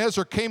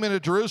 Nebuchadnezzar came into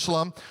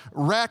Jerusalem,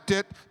 racked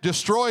it,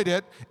 destroyed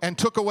it, and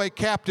took away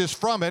captives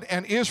from it,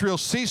 and Israel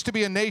ceased to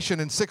be a nation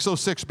in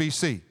 606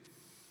 BC.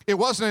 It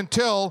wasn't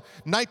until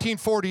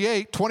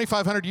 1948,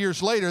 2,500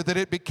 years later, that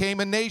it became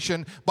a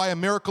nation by a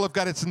miracle of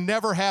God. It's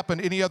never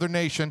happened any other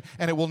nation,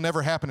 and it will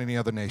never happen any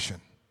other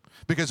nation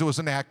because it was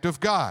an act of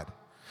God.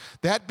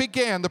 That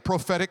began the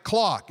prophetic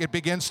clock. It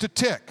begins to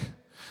tick.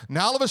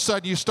 Now, all of a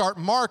sudden, you start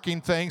marking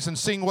things and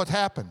seeing what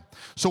happened.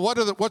 So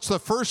what's the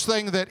first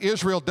thing that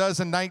Israel does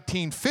in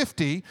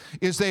 1950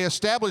 is they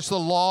establish the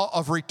law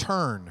of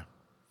return.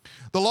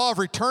 The law of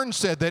return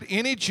said that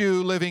any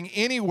Jew living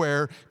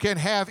anywhere can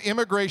have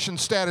immigration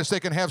status. They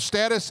can have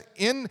status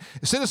in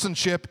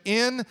citizenship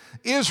in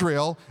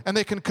Israel, and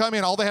they can come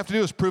in. All they have to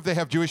do is prove they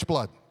have Jewish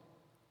blood.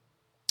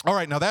 All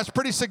right, now that's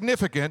pretty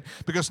significant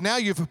because now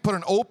you've put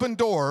an open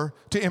door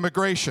to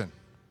immigration.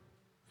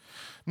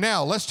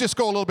 Now, let's just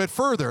go a little bit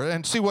further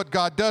and see what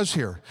God does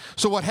here.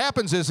 So what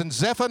happens is in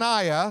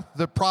Zephaniah,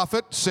 the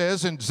prophet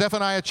says in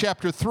Zephaniah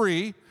chapter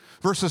 3,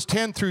 verses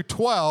 10 through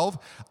 12,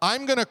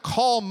 I'm going to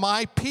call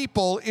my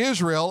people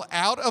Israel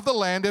out of the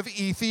land of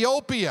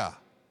Ethiopia.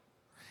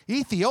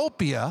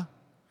 Ethiopia?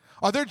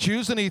 Are there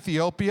Jews in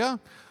Ethiopia?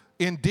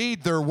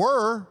 Indeed, there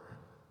were.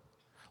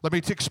 Let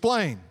me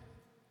explain.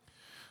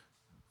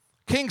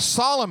 King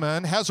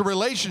Solomon has a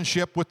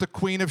relationship with the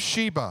Queen of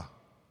Sheba.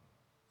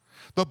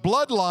 The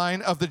bloodline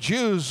of the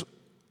Jews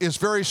is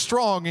very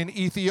strong in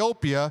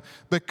Ethiopia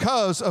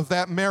because of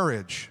that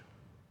marriage.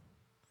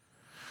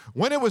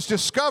 When it was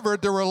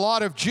discovered there were a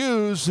lot of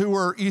Jews who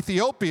were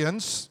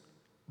Ethiopians,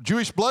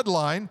 Jewish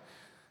bloodline,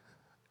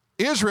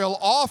 Israel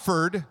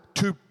offered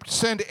to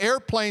send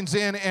airplanes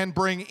in and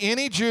bring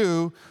any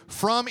Jew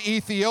from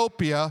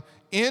Ethiopia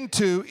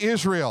into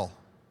Israel.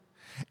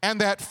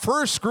 And that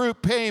first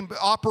group came,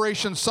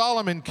 Operation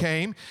Solomon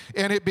came,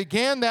 and it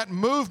began that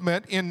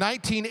movement in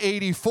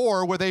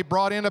 1984 where they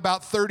brought in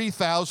about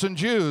 30,000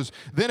 Jews.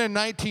 Then in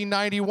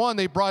 1991,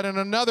 they brought in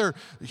another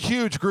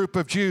huge group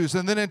of Jews.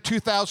 And then in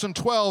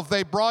 2012,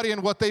 they brought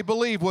in what they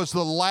believed was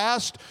the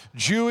last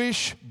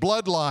Jewish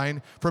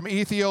bloodline from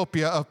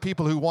Ethiopia of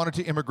people who wanted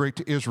to immigrate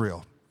to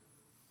Israel.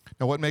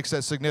 Now, what makes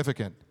that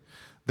significant?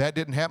 That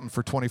didn't happen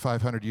for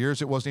 2,500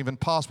 years. It wasn't even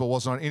possible. It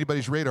wasn't on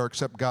anybody's radar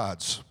except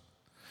God's.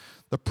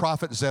 The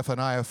prophet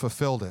Zephaniah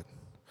fulfilled it.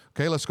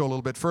 Okay, let's go a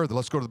little bit further.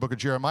 Let's go to the book of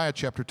Jeremiah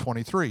chapter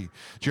 23.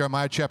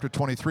 Jeremiah chapter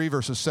 23,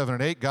 verses 7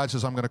 and 8, God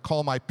says, I'm going to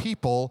call my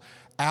people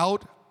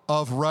out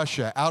of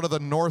Russia, out of the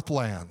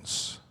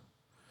Northlands.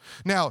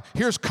 Now,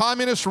 here's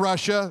communist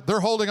Russia. They're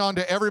holding on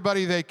to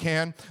everybody they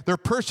can. They're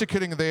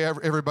persecuting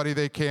everybody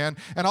they can.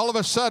 And all of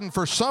a sudden,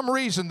 for some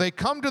reason, they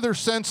come to their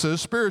senses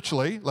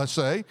spiritually, let's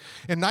say,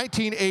 in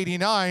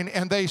 1989,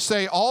 and they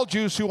say all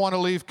Jews who want to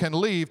leave can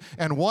leave.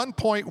 And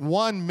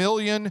 1.1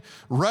 million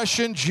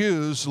Russian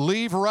Jews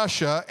leave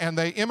Russia, and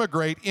they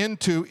immigrate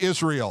into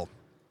Israel.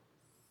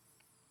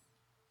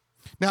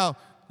 Now,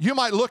 you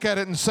might look at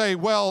it and say,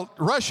 well,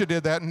 Russia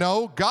did that.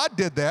 No, God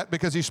did that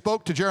because he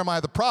spoke to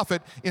Jeremiah the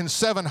prophet in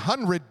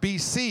 700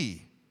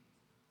 BC.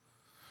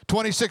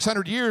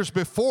 2,600 years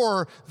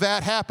before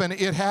that happened,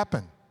 it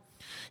happened.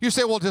 You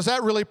say, well, does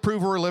that really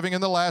prove we're living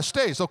in the last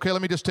days? Okay,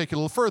 let me just take you a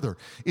little further.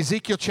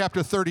 Ezekiel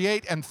chapter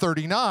 38 and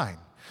 39.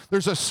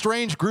 There's a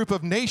strange group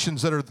of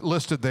nations that are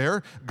listed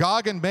there.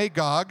 Gog and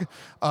Magog,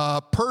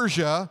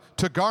 Persia,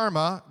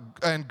 Togarmah,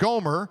 and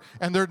Gomer.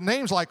 And their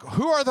names like,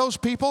 who are those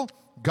people?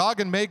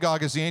 Gog and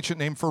Magog is the ancient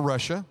name for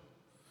Russia.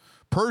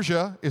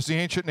 Persia is the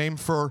ancient name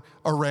for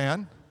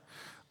Iran.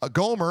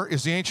 Gomer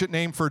is the ancient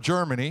name for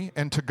Germany.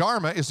 And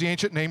Togarmah is the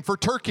ancient name for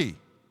Turkey.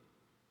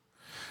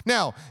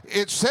 Now,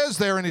 it says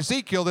there in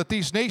Ezekiel that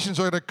these nations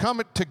are to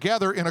come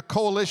together in a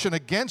coalition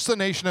against the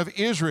nation of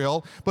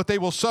Israel, but they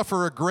will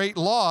suffer a great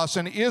loss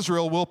and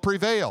Israel will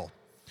prevail.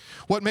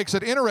 What makes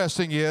it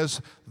interesting is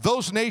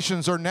those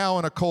nations are now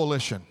in a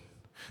coalition.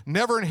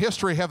 Never in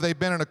history have they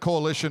been in a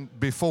coalition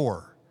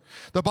before.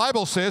 The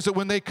Bible says that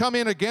when they come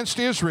in against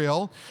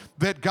Israel,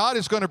 that God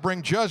is going to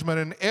bring judgment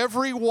and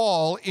every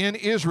wall in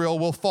Israel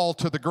will fall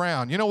to the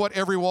ground. You know what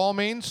every wall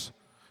means?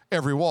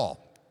 Every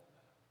wall.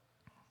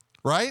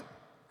 Right?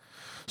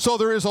 So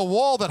there is a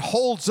wall that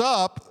holds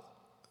up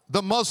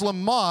the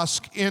Muslim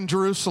mosque in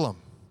Jerusalem.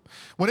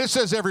 When it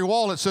says every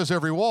wall, it says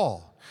every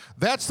wall.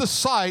 That's the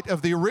site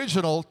of the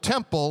original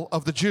temple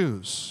of the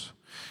Jews.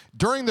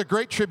 During the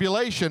Great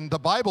Tribulation, the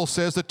Bible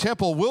says the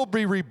temple will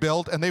be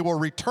rebuilt and they will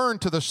return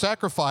to the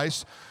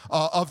sacrifice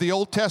of the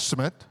Old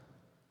Testament,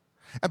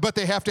 but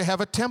they have to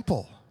have a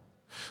temple.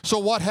 So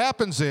what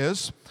happens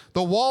is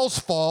the walls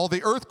fall,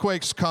 the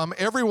earthquakes come,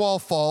 every wall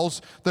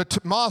falls, the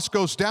mosque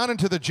goes down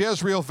into the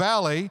Jezreel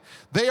Valley.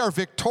 They are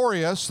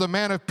victorious. The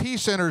man of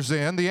peace enters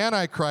in, the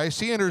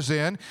Antichrist, he enters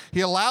in.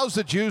 He allows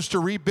the Jews to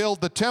rebuild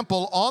the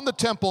temple on the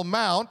Temple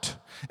Mount,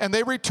 and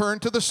they return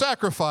to the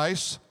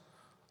sacrifice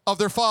of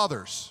their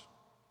fathers.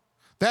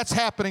 That's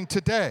happening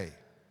today.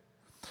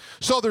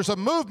 So there's a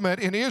movement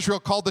in Israel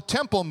called the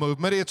Temple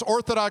Movement. It's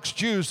Orthodox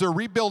Jews. They're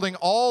rebuilding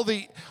all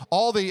the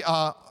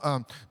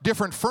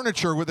different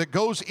furniture that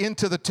goes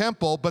into the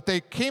temple, but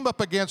they came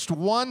up against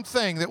one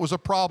thing that was a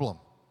problem.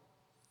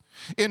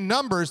 In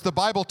Numbers, the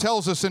Bible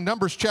tells us in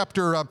Numbers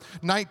chapter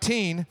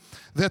 19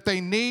 that they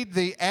need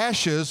the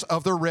ashes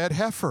of the red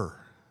heifer.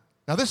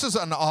 Now this is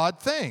an odd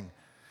thing.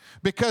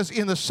 Because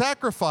in the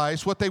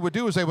sacrifice, what they would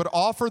do is they would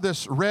offer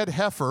this red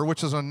heifer,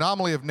 which is an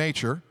anomaly of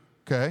nature,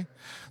 okay?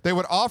 They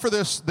would offer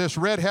this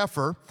red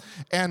heifer,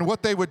 and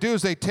what they would do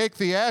is they take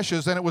the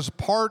ashes, and it was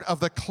part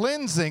of the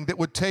cleansing that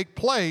would take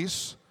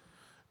place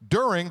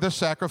during the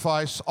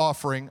sacrifice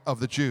offering of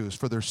the Jews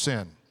for their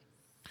sin.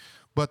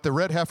 But the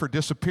red heifer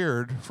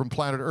disappeared from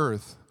planet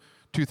Earth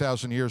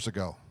 2,000 years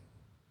ago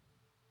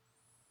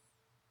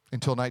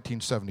until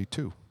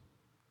 1972.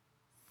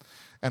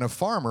 And a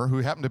farmer who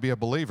happened to be a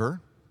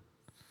believer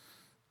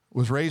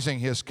was raising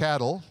his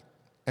cattle,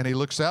 and he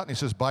looks out and he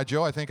says, by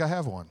Joe, I think I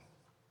have one.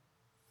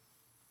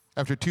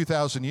 After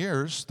 2,000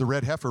 years, the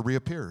red heifer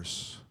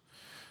reappears.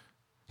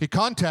 He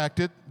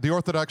contacted the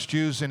Orthodox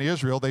Jews in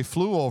Israel. They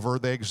flew over,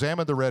 they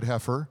examined the red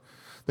heifer.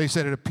 They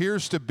said it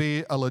appears to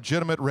be a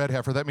legitimate red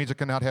heifer. That means it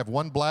cannot have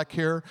one black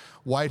hair,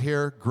 white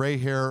hair, gray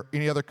hair,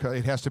 any other color.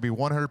 It has to be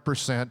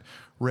 100%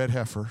 red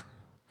heifer.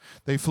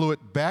 They flew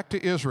it back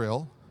to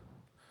Israel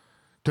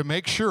to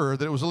make sure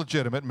that it was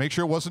legitimate, make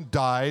sure it wasn't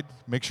dyed,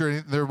 make sure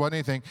there wasn't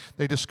anything.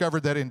 They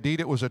discovered that indeed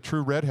it was a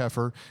true red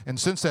heifer. And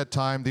since that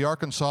time, the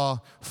Arkansas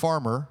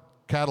farmer,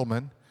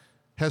 cattleman,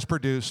 has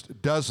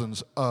produced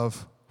dozens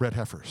of red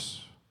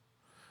heifers.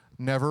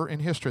 Never in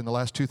history in the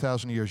last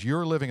 2,000 years.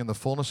 You're living in the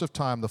fullness of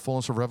time, the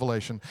fullness of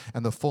revelation,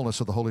 and the fullness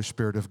of the Holy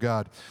Spirit of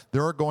God.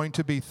 There are going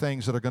to be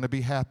things that are going to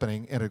be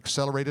happening at an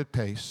accelerated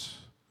pace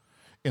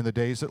in the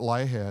days that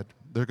lie ahead.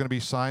 There are going to be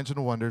signs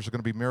and wonders. There are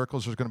going to be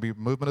miracles. There's going to be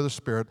movement of the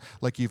Spirit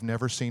like you've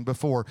never seen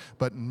before.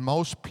 But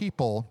most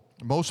people,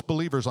 most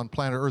believers on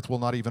planet Earth will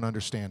not even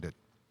understand it.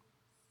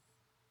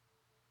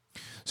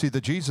 See,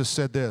 Jesus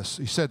said this.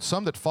 He said,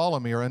 some that follow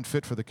me are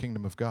unfit for the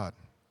kingdom of God.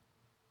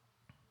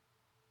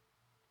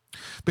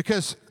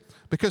 Because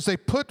they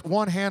put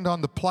one hand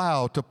on the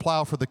plow to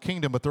plow for the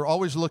kingdom, but they're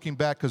always looking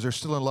back because they're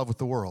still in love with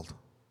the world.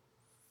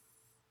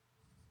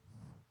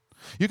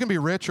 You can be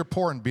rich or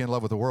poor and be in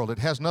love with the world. It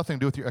has nothing to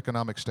do with your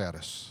economic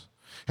status.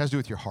 It has to do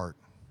with your heart.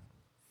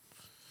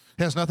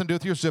 It has nothing to do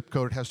with your zip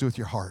code. It has to do with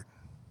your heart.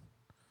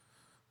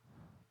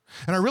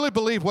 And I really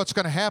believe what's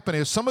going to happen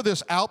is some of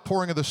this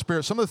outpouring of the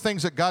Spirit, some of the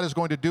things that God is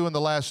going to do in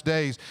the last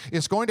days,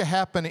 is going to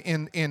happen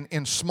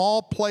in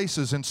small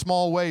places, in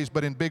small ways,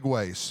 but in big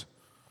ways.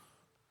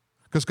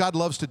 Because God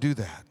loves to do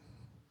that.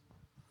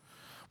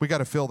 We got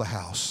to fill the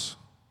house.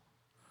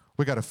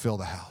 We got to fill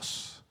the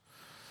house.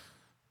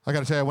 I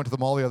got to tell you, I went to the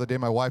mall the other day.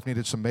 My wife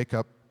needed some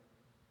makeup.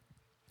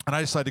 And I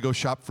decided to go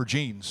shop for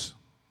jeans.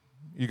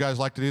 You guys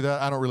like to do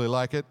that? I don't really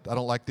like it. I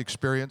don't like the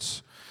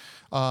experience.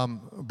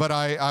 But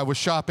I was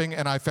shopping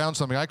and I found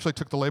something. I actually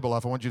took the label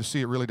off. I want you to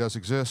see it really does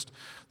exist.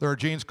 There are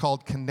jeans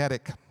called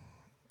Kinetic.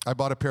 I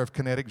bought a pair of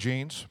Kinetic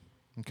jeans,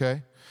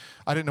 okay?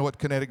 I didn't know what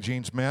Kinetic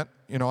jeans meant.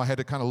 You know, I had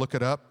to kind of look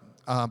it up.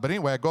 But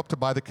anyway, I go up to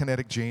buy the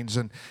Kinetic jeans,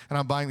 and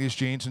I'm buying these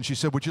jeans, and she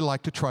said, would you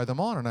like to try them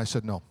on? And I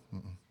said, no.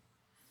 Mm-mm.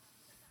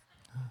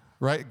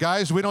 Right?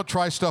 Guys, we don't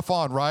try stuff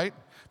on, right?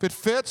 If it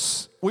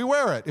fits, we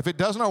wear it. If it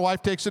doesn't, our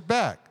wife takes it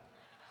back.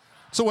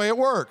 It's the way it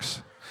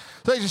works.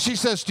 So she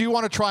says, do you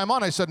want to try them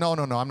on? I said, no,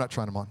 I'm not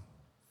trying them on.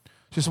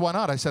 She said, why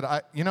not? I said,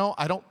 I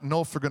don't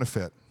know if they're going to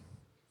fit.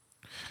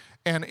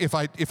 And if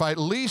I at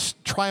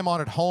least try them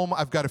on at home,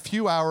 I've got a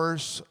few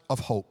hours of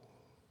hope.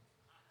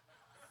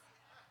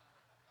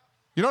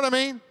 You know what I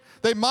mean?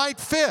 They might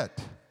fit.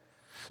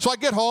 So I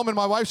get home and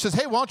my wife says,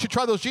 hey, why don't you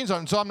try those jeans on?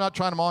 And so I'm not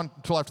trying them on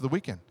until after the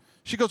weekend.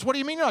 She goes, what do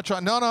you mean you're not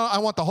trying? No, I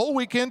want the whole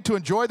weekend to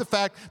enjoy the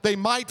fact they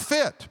might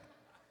fit.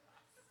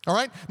 All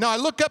right? Now, I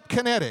look up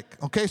Kinetic,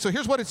 okay? So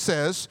here's what it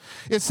says.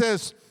 It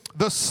says,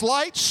 the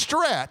slight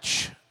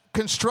stretch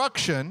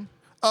construction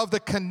of the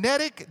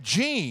Kinetic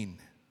jean,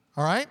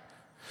 all right,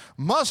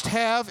 must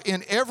have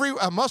in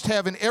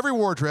every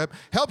wardrobe,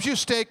 helps you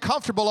stay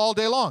comfortable all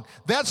day long.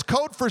 That's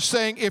code for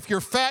saying if you're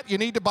fat, you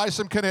need to buy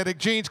some Kinetic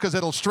jeans because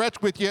it'll stretch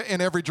with you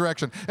in every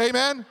direction.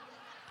 Amen?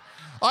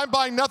 I'm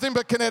buying nothing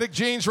but Kinetic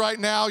jeans right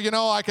now. You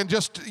know, I can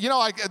just,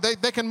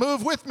 they can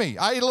move with me.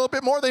 I eat a little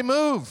bit more, they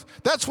move.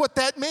 That's what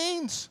that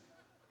means.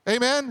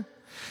 Amen?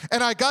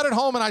 And I got it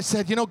home and I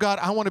said, God,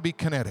 I want to be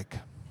Kinetic.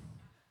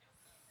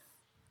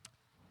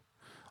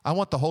 I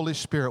want the Holy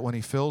Spirit, when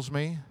He fills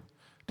me,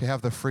 to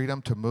have the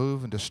freedom to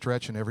move and to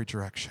stretch in every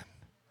direction.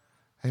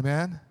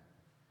 Amen?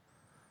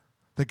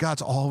 That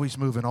God's always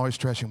moving, always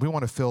stretching. We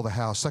want to fill the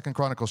house. 2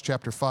 Chronicles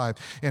chapter 5,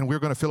 and we're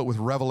going to fill it with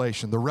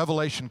revelation. The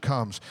revelation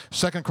comes.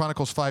 2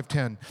 Chronicles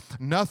 5:10.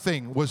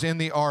 Nothing was in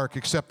the ark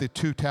except the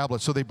 2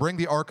 tablets. So they bring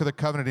the Ark of the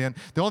Covenant in.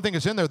 The only thing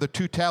that's in there are the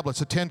 2 tablets,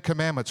 the 10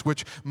 commandments,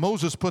 which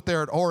Moses put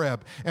there at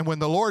Horeb. And when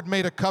the Lord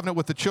made a covenant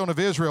with the children of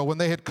Israel, when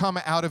they had come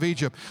out of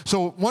Egypt.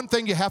 So one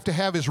thing you have to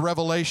have is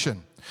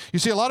revelation. You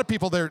see, a lot of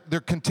people, they're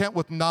content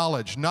with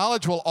knowledge.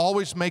 Knowledge will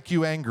always make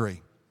you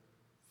angry.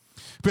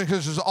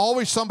 Because there's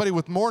always somebody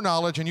with more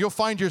knowledge, and you'll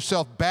find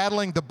yourself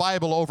battling the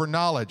Bible over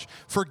knowledge.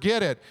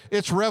 Forget it.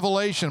 It's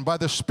revelation. By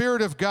the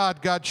Spirit of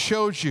God, God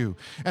shows you.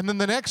 And then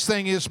the next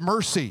thing is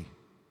mercy.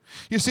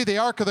 You see, the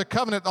Ark of the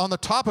Covenant, on the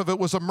top of it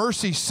was a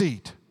mercy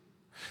seat.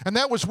 And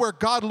that was where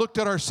God looked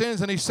at our sins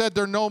and He said,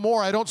 they're no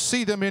more. I don't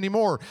see them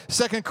anymore.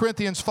 2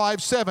 Corinthians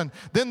 5:7.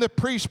 Then the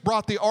priest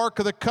brought the Ark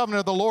of the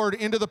Covenant of the Lord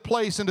into the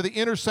place, into the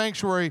inner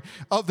sanctuary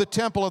of the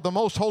temple of the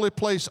most holy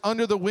place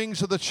under the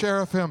wings of the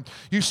cherubim.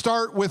 You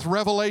start with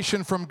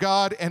revelation from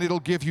God and it'll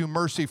give you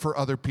mercy for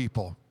other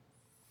people.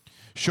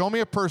 Show me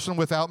a person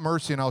without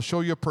mercy and I'll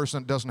show you a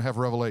person that doesn't have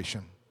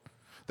revelation.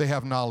 They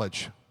have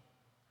knowledge.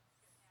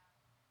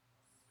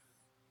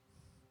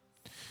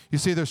 You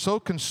see, they're so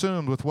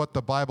consumed with what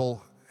the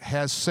Bible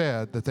has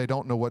said that they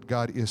don't know what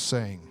God is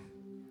saying.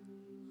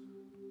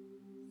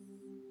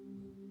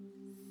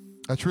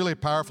 That's really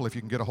powerful if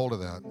you can get a hold of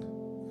that.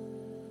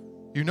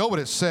 You know what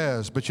it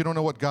says, but you don't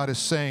know what God is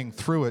saying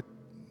through it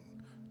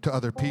to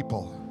other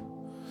people.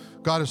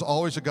 God is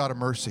always a God of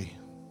mercy.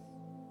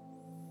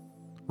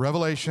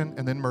 Revelation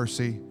and then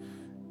mercy.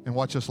 And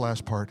watch this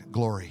last part,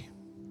 glory.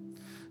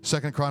 2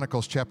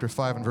 Chronicles chapter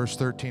 5 and verse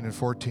 13 and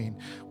 14.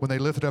 When they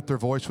lifted up their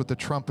voice with the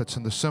trumpets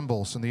and the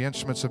cymbals and the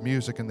instruments of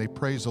music, and they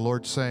praised the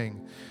Lord,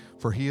 saying,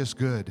 for He is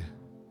good,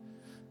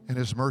 and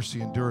His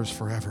mercy endures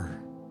forever.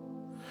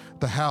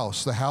 The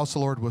house of the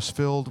Lord was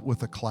filled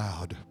with a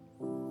cloud.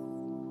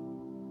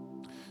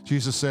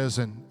 Jesus says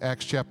in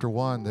Acts chapter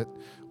 1 that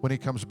when He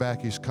comes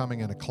back, He's coming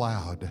in a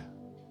cloud.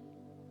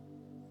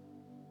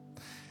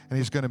 And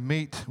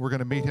we're going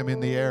to meet Him in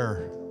the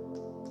air.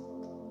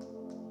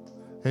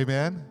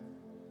 Amen?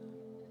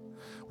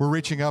 We're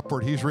reaching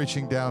upward. He's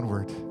reaching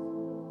downward.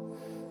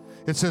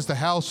 It says the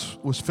house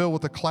was filled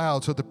with a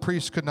cloud, so the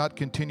priests could not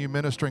continue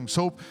ministering.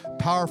 So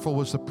powerful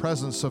was the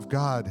presence of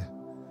God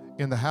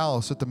in the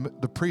house that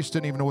the priests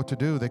didn't even know what to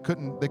do. They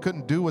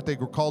couldn't do what they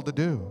were called to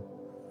do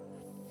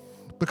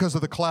because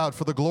of the cloud.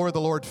 For the glory of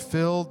the Lord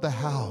filled the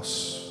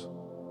house.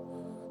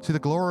 See, the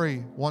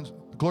glory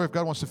of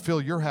God wants to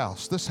fill your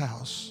house, this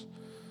house.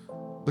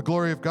 The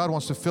glory of God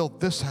wants to fill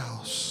this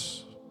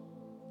house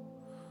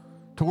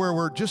to where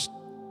we're just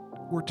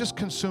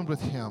consumed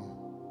with Him.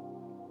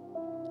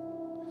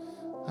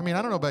 I mean,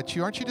 I don't know about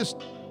you. Aren't you just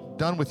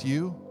done with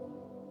you?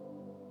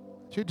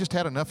 You just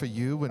had enough of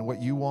you and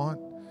what you want?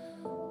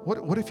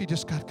 What if you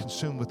just got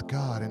consumed with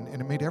God and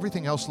it made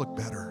everything else look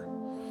better?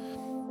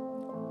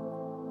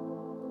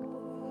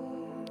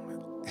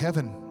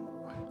 heaven,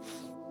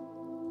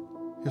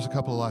 here's a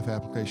couple of life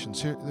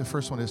applications. Here, the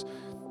first one is,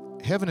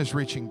 heaven is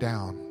reaching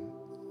down,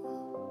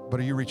 but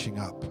are you reaching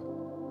up?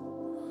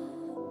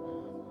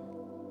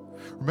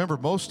 Remember,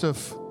 most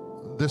of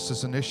this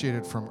is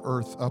initiated from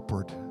earth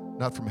upward,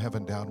 not from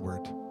heaven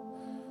downward.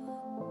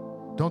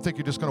 Don't think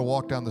you're just going to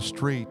walk down the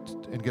street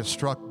and get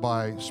struck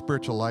by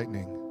spiritual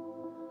lightning.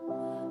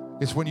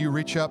 It's when you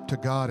reach up to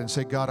God and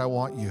say, God, I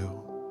want you.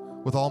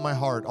 With all my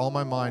heart, all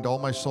my mind, all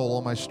my soul,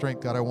 all my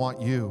strength, God, I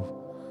want you,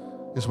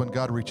 is when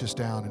God reaches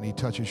down and He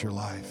touches your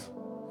life.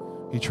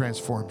 He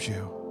transforms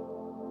you.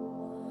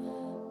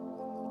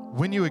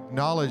 When you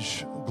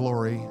acknowledge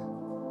glory,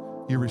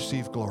 you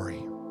receive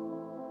glory.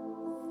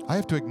 I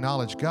have to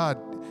acknowledge, God,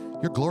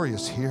 your glory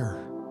is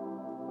here.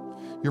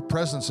 Your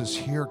presence is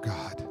here,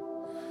 God.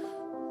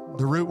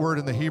 The root word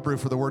in the Hebrew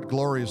for the word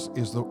glory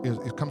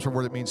it comes from a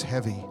word that means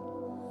heavy.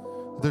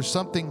 There's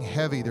something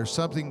heavy, there's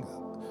something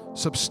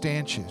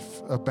substantive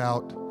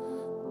about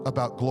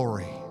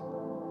glory.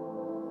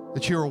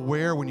 That you're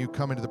aware when you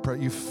come into the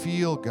presence, you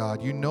feel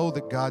God, you know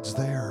that God's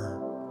there.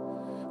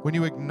 When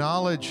you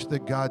acknowledge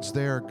that God's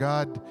there,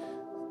 God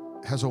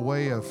has a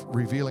way of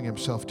revealing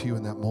Himself to you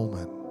in that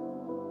moment.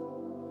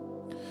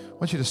 I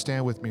want you to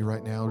stand with me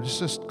right now.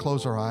 Just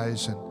close our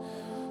eyes, and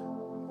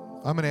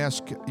I'm going to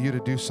ask you to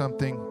do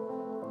something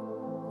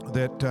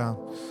that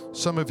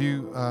some of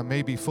you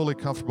may be fully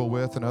comfortable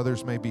with and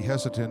others may be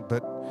hesitant,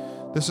 but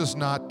this is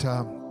not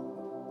to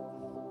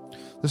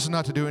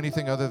do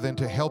anything other than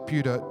to help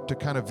you to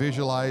kind of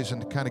visualize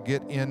and to kind of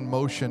get in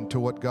motion to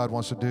what God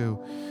wants to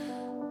do.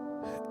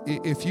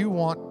 If you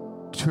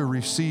want to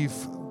receive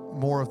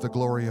more of the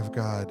glory of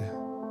God,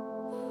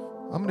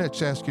 I'm going to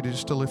just ask you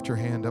to lift your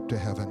hand up to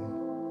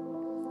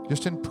heaven,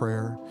 just in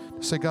prayer,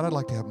 to say, God, I'd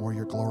like to have more of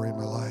your glory in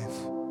my life.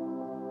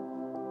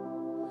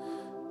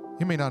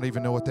 You may not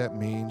even know what that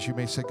means. You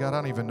may say, God,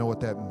 I don't even know what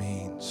that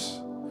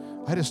means.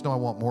 I just know I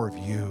want more of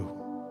you.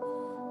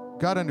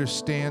 God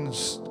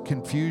understands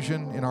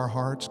confusion in our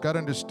hearts. God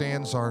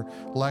understands our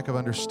lack of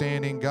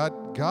understanding.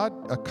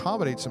 God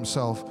accommodates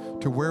Himself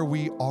to where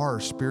we are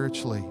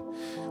spiritually.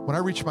 When I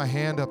reach my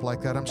hand up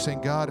like that, I'm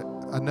saying, God,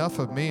 enough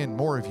of me and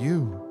more of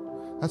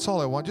you. That's all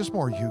I want, just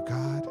more of you,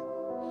 God.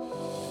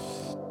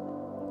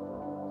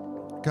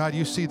 God,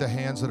 you see the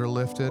hands that are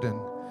lifted, and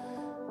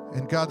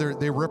God,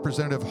 they're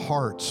representative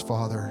hearts,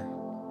 Father.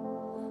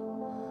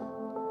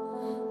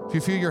 If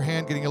you feel your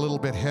hand getting a little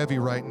bit heavy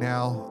right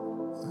now,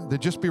 then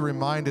just be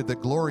reminded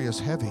that glory is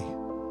heavy.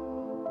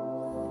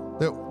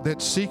 That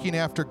seeking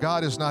after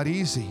God is not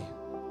easy.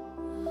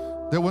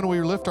 That when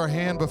we lift our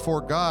hand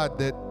before God,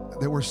 that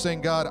we're saying,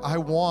 God, I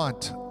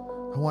want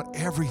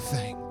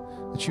everything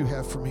that you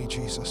have for me,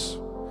 Jesus.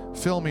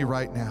 Fill me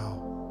right now.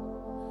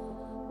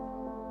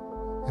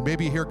 And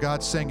maybe you hear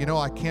God saying,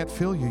 I can't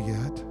fill you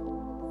yet,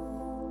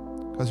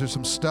 because there's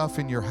some stuff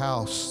in your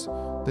house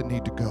that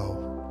need to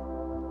go.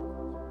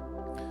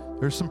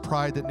 There's some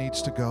pride that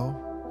needs to go.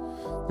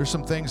 There's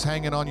some things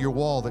hanging on your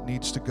wall that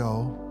needs to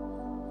go.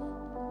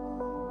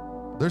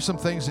 There's some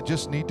things that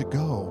just need to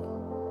go.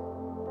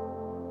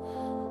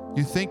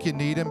 You think you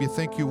need them, you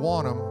think you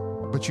want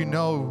them, but you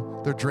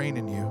know they're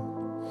draining you.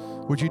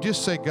 Would you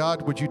just say,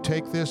 God, would you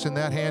take this in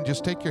that hand?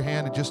 Just take your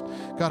hand and just,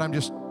 God, I'm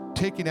just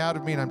taking out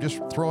of me and I'm just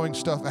throwing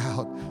stuff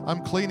out.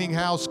 I'm cleaning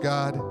house,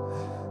 God.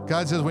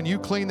 God says, when you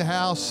clean the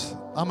house,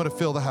 I'm going to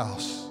fill the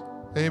house.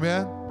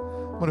 Amen?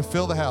 I'm going to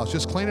fill the house.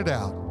 Just clean it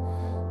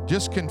out.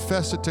 Just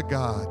confess it to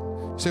God.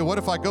 Say, what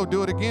if I go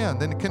do it again?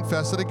 Then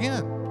confess it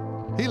again.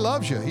 He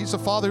loves you. He's a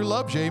Father who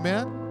loves you.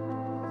 Amen?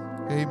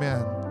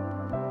 Amen.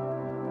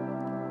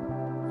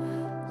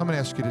 I'm going to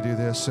ask you to do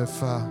this.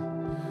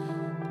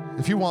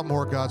 If you want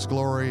more of God's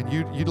glory and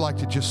you'd like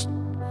to just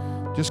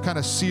kind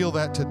of seal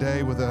that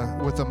today with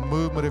a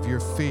movement of your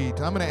feet,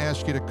 I'm going to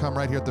ask you to come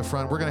right here at the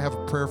front. We're going to have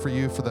a prayer for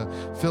you for the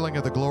filling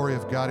of the glory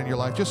of God in your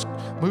life. Just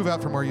move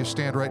out from where you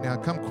stand right now.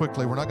 Come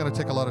quickly. We're not going to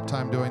take a lot of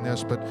time doing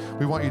this, but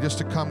we want you just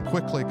to come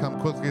quickly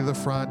to the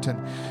front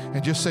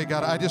and just say,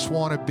 God, I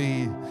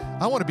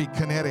want to be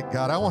kinetic,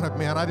 God.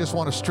 I just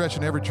want to stretch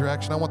in every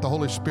direction. I want the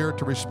Holy Spirit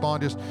to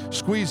respond. Just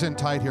squeeze in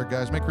tight here,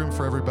 guys. Make room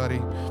for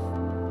everybody.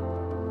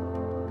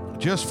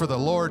 Just for the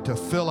Lord to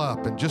fill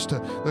up and just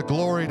the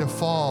glory to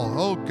fall.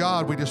 Oh,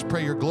 God, we just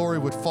pray your glory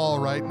would fall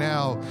right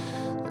now.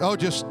 Oh,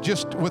 just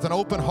with an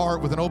open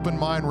heart, with an open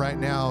mind right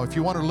now. If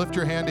you want to lift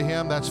your hand to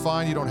Him, that's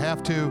fine. You don't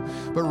have to.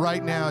 But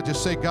right now,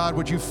 just say, God,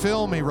 would you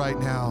fill me right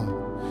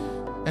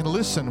now? And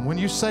listen. When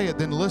you say it,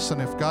 then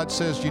listen. If God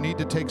says you need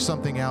to take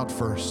something out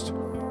first,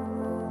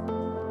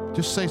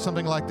 just say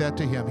something like that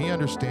to Him. He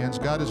understands.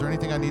 God, is there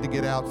anything I need to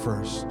get out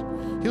first?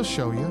 He'll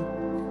show you.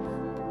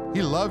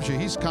 He loves you.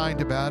 He's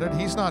kind about it.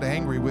 He's not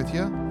angry with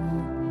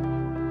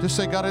you. Just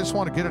say, God, I just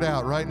want to get it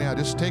out right now.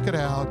 Just take it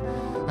out.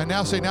 And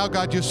now say, now,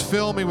 God, just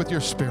fill me with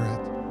your Spirit.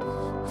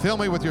 Fill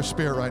me with your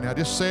Spirit right now.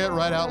 Just say it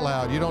right out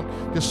loud. You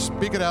don't just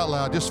speak it out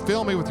loud. Just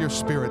fill me with your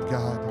Spirit,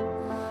 God.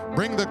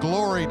 Bring the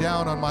glory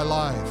down on my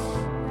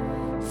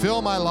life.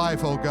 Fill my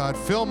life, oh God.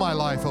 Fill my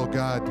life, oh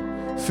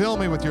God. Fill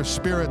me with your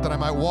Spirit that I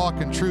might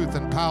walk in truth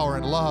and power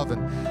and love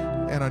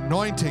and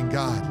anointing,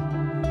 God.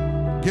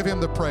 Give him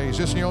the praise.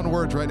 Just in your own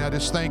words right now,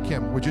 just thank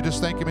him. Would you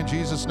just thank him in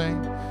Jesus'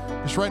 name?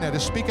 Just right now,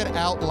 just speak it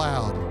out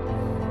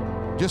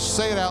loud. Just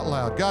say it out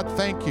loud. God,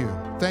 thank you.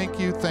 Thank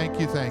you, thank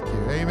you, thank you.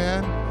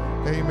 Amen,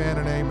 amen,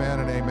 and amen,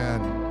 and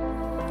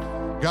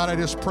amen. God, I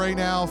just pray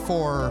now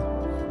for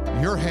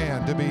your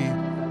hand to be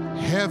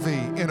heavy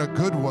in a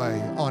good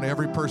way on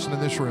every person in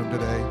this room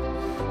today.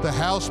 The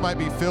house might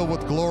be filled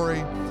with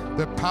glory.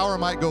 The power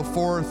might go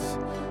forth.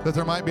 That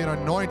there might be an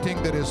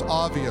anointing that is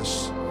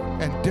obvious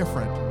and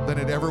different than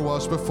it ever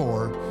was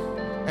before.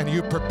 And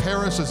you prepare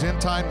us as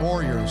end-time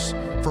warriors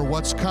for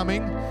what's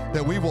coming,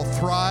 that we will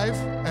thrive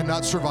and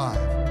not survive.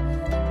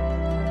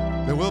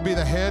 That we'll be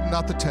the head,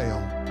 not the tail.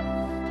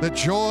 That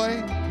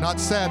joy, not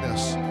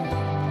sadness,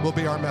 will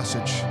be our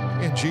message.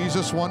 In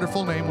Jesus'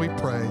 wonderful name we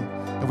pray,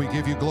 and we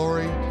give you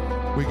glory,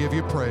 we give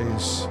you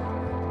praise.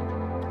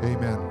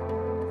 Amen.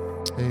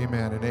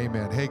 Amen and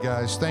amen. Hey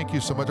guys, thank you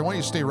so much. I want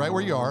you to stay right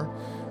where you are.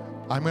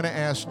 I'm going to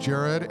ask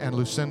Jared and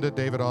Lucinda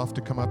Davidoff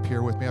to come up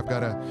here with me. I've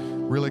got a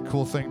really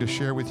cool thing to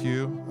share with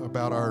you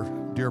about our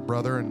dear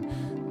brother.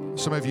 And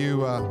some of you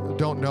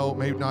don't know,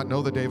 may not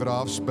know the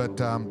Davidoffs, but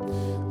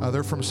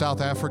they're from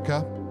South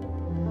Africa.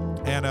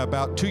 And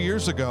about 2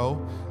 years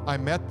ago, I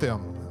met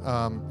them.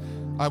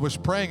 I was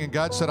praying, and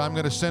God said, I'm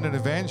going to send an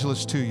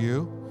evangelist to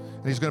you,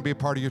 and he's going to be a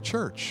part of your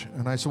church.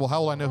 And I said, well, how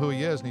will I know who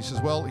he is? And he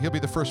says, well, he'll be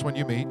the first one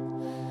you meet.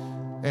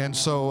 And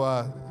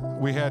so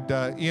we had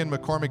Ian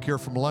McCormick here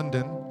from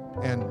London.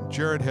 And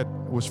Jared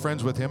was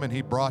friends with him, and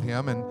he brought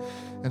him, and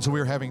so we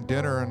were having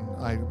dinner,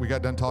 and we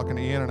got done talking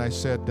to Ian, and I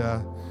said,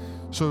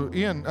 so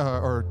Ian,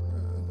 or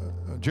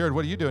Jared,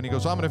 what do you do? And he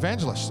goes, I'm an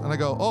evangelist. And I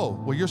go, oh,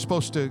 well, you're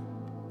supposed to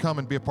come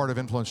and be a part of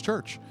Influence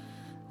Church.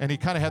 And he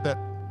kind of had that,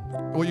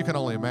 well, you can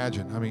only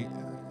imagine. I mean,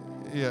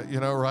 yeah, you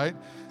know, right?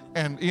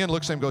 And Ian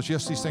looks at him and goes,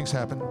 yes, these things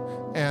happen.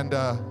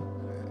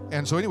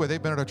 And so anyway,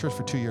 they've been at our church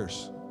for 2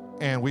 years.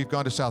 And we've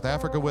gone to South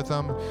Africa with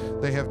them.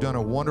 They have done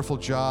a wonderful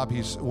job.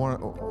 He's,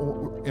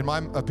 in my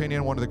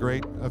opinion, one of the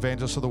great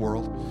evangelists of the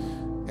world.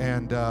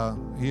 And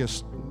he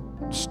has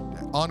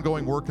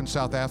ongoing work in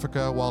South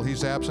Africa. While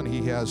he's absent,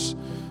 he has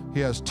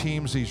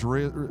teams he's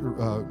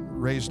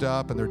raised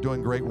up, and they're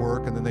doing great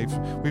work. And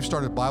then we've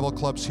started Bible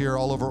clubs here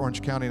all over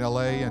Orange County and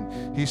LA,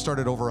 and he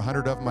started over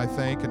 100 of them, I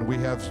think. And we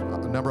have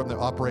a number of them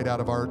that operate out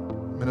of our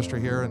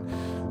ministry here.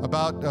 And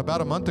about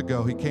a month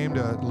ago, he came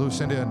to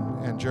Lucinda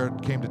and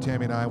Jared came to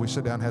Tammy and I. We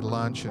sat down, had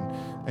lunch,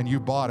 and you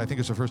bought. I think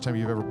it's the first time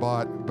you've ever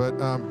bought, but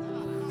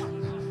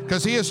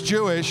because he is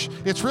Jewish,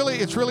 it's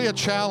really a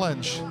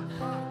challenge.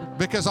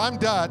 Because I'm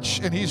Dutch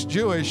and he's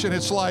Jewish, and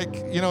it's like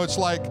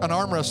an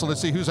arm wrestle to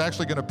see who's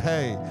actually going to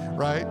pay,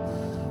 right?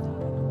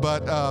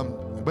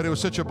 But it was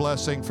such a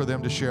blessing for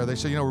them to share. They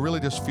said, we really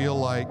just feel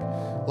like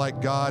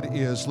God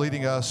is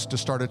leading us to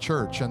start a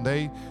church. And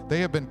they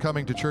have been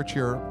coming to church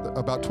here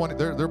about 20,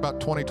 they're about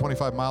 20,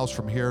 25 miles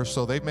from here.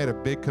 So they've made a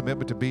big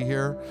commitment to be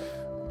here.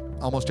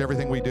 Almost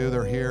everything we do,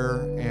 they're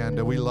here, and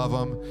we love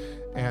them.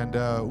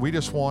 And we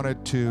just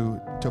wanted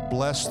to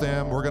bless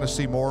them. We're going to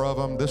see more of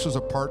them. This is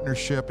a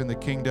partnership in the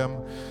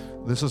kingdom.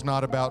 This is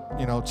not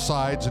about,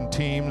 sides and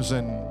teams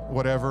and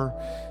whatever.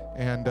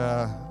 And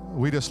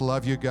we just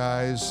love you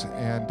guys,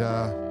 and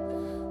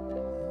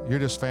you're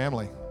just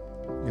family.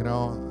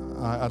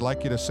 I'd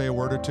like you to say a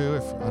word or two,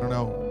 if I don't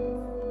know.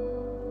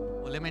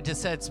 Well, let me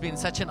just say it's been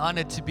such an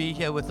honor to be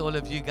here with all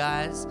of you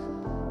guys.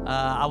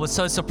 I was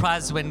so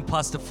surprised when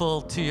Pastor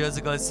Phil 2 years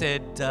ago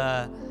said,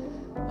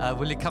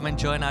 will you come and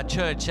join our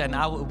church? And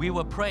we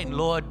were praying,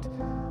 Lord,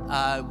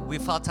 we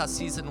felt our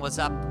season was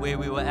up where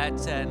we were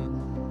at,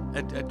 and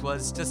it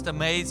was just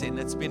amazing.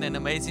 It's been an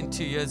amazing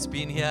 2 years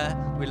being here.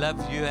 We love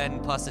you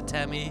and Pastor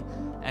Tammy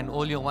and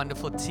all your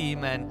wonderful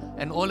team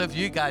and all of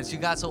you guys. You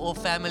guys are all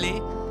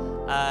family.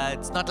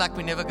 It's not like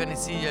we're never going to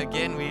see you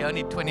again. We're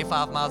only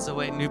 25 miles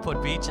away in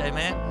Newport Beach,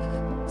 amen?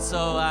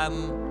 So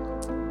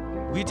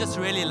we just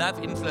really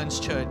love Influence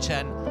Church,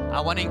 and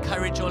I want to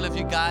encourage all of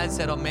you guys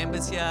that are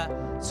members here,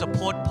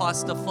 support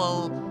Pastor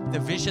Phil, the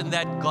vision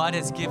that God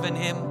has given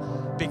him,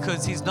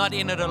 because he's not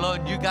in it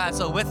alone. You guys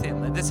are with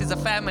him. This is a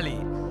family,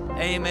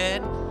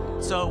 amen?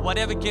 So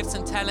whatever gifts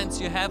and talents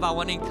you have, I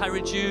want to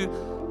encourage you,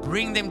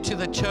 bring them to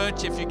the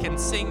church. If you can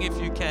sing, if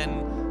you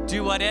can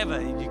do whatever,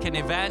 you can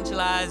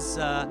evangelize,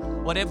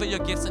 whatever your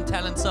gifts and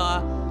talents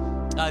are.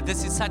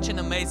 This is such an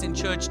amazing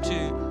church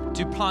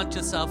to plant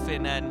yourself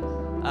in, and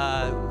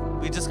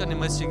we're just going to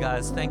miss you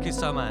guys. Thank you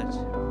so much.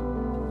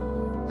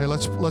 Hey,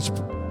 let's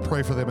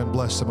pray for them and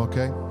bless them,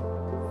 okay?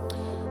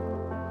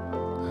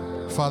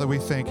 Father, we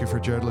thank you for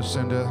Jared,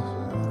 Lucinda.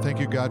 Thank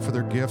you, God, for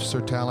their gifts,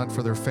 their talent,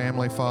 for their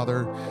family,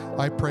 Father.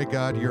 I pray,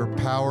 God, your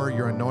power,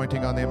 your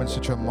anointing on them in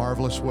such a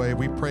marvelous way.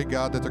 We pray,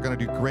 God, that they're going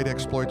to do great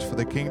exploits for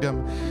the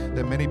kingdom,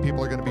 that many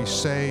people are going to be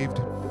saved,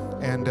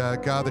 and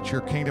God, that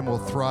your kingdom will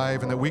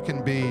thrive, and that we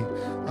can be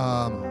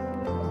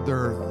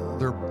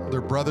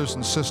their brothers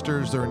and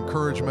sisters, their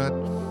encouragement,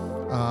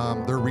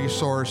 their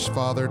resource,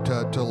 Father,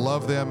 to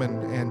love them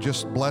and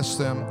just bless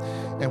them.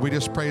 And we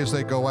just pray as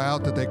they go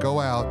out, that they go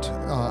out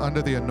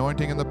under the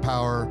anointing and the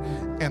power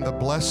and the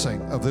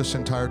blessing of this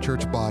entire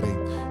church body.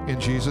 In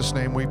Jesus'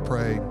 name we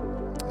pray.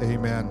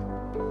 Amen.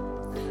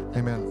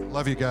 Amen.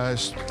 Love you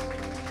guys.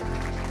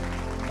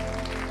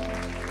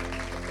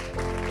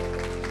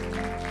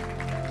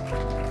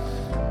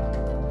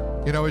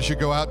 You know, as you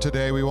go out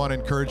today, we want to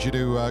encourage you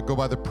to go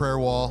by the prayer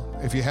wall.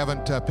 If you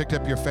haven't picked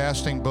up your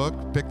fasting book,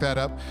 pick that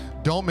up.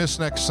 Don't miss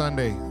next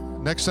Sunday.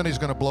 Next Sunday is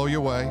going to blow you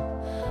away.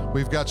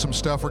 We've got some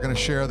stuff we're going to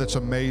share that's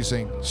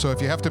amazing. So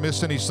if you have to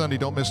miss any Sunday,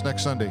 don't miss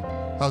next Sunday.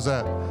 How's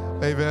that?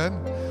 Amen.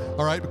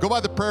 All right, go by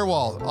the prayer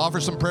wall.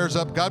 Offer some prayers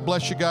up. God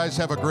bless you guys.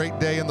 Have a great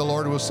day in the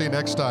Lord. We'll see you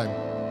next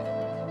time.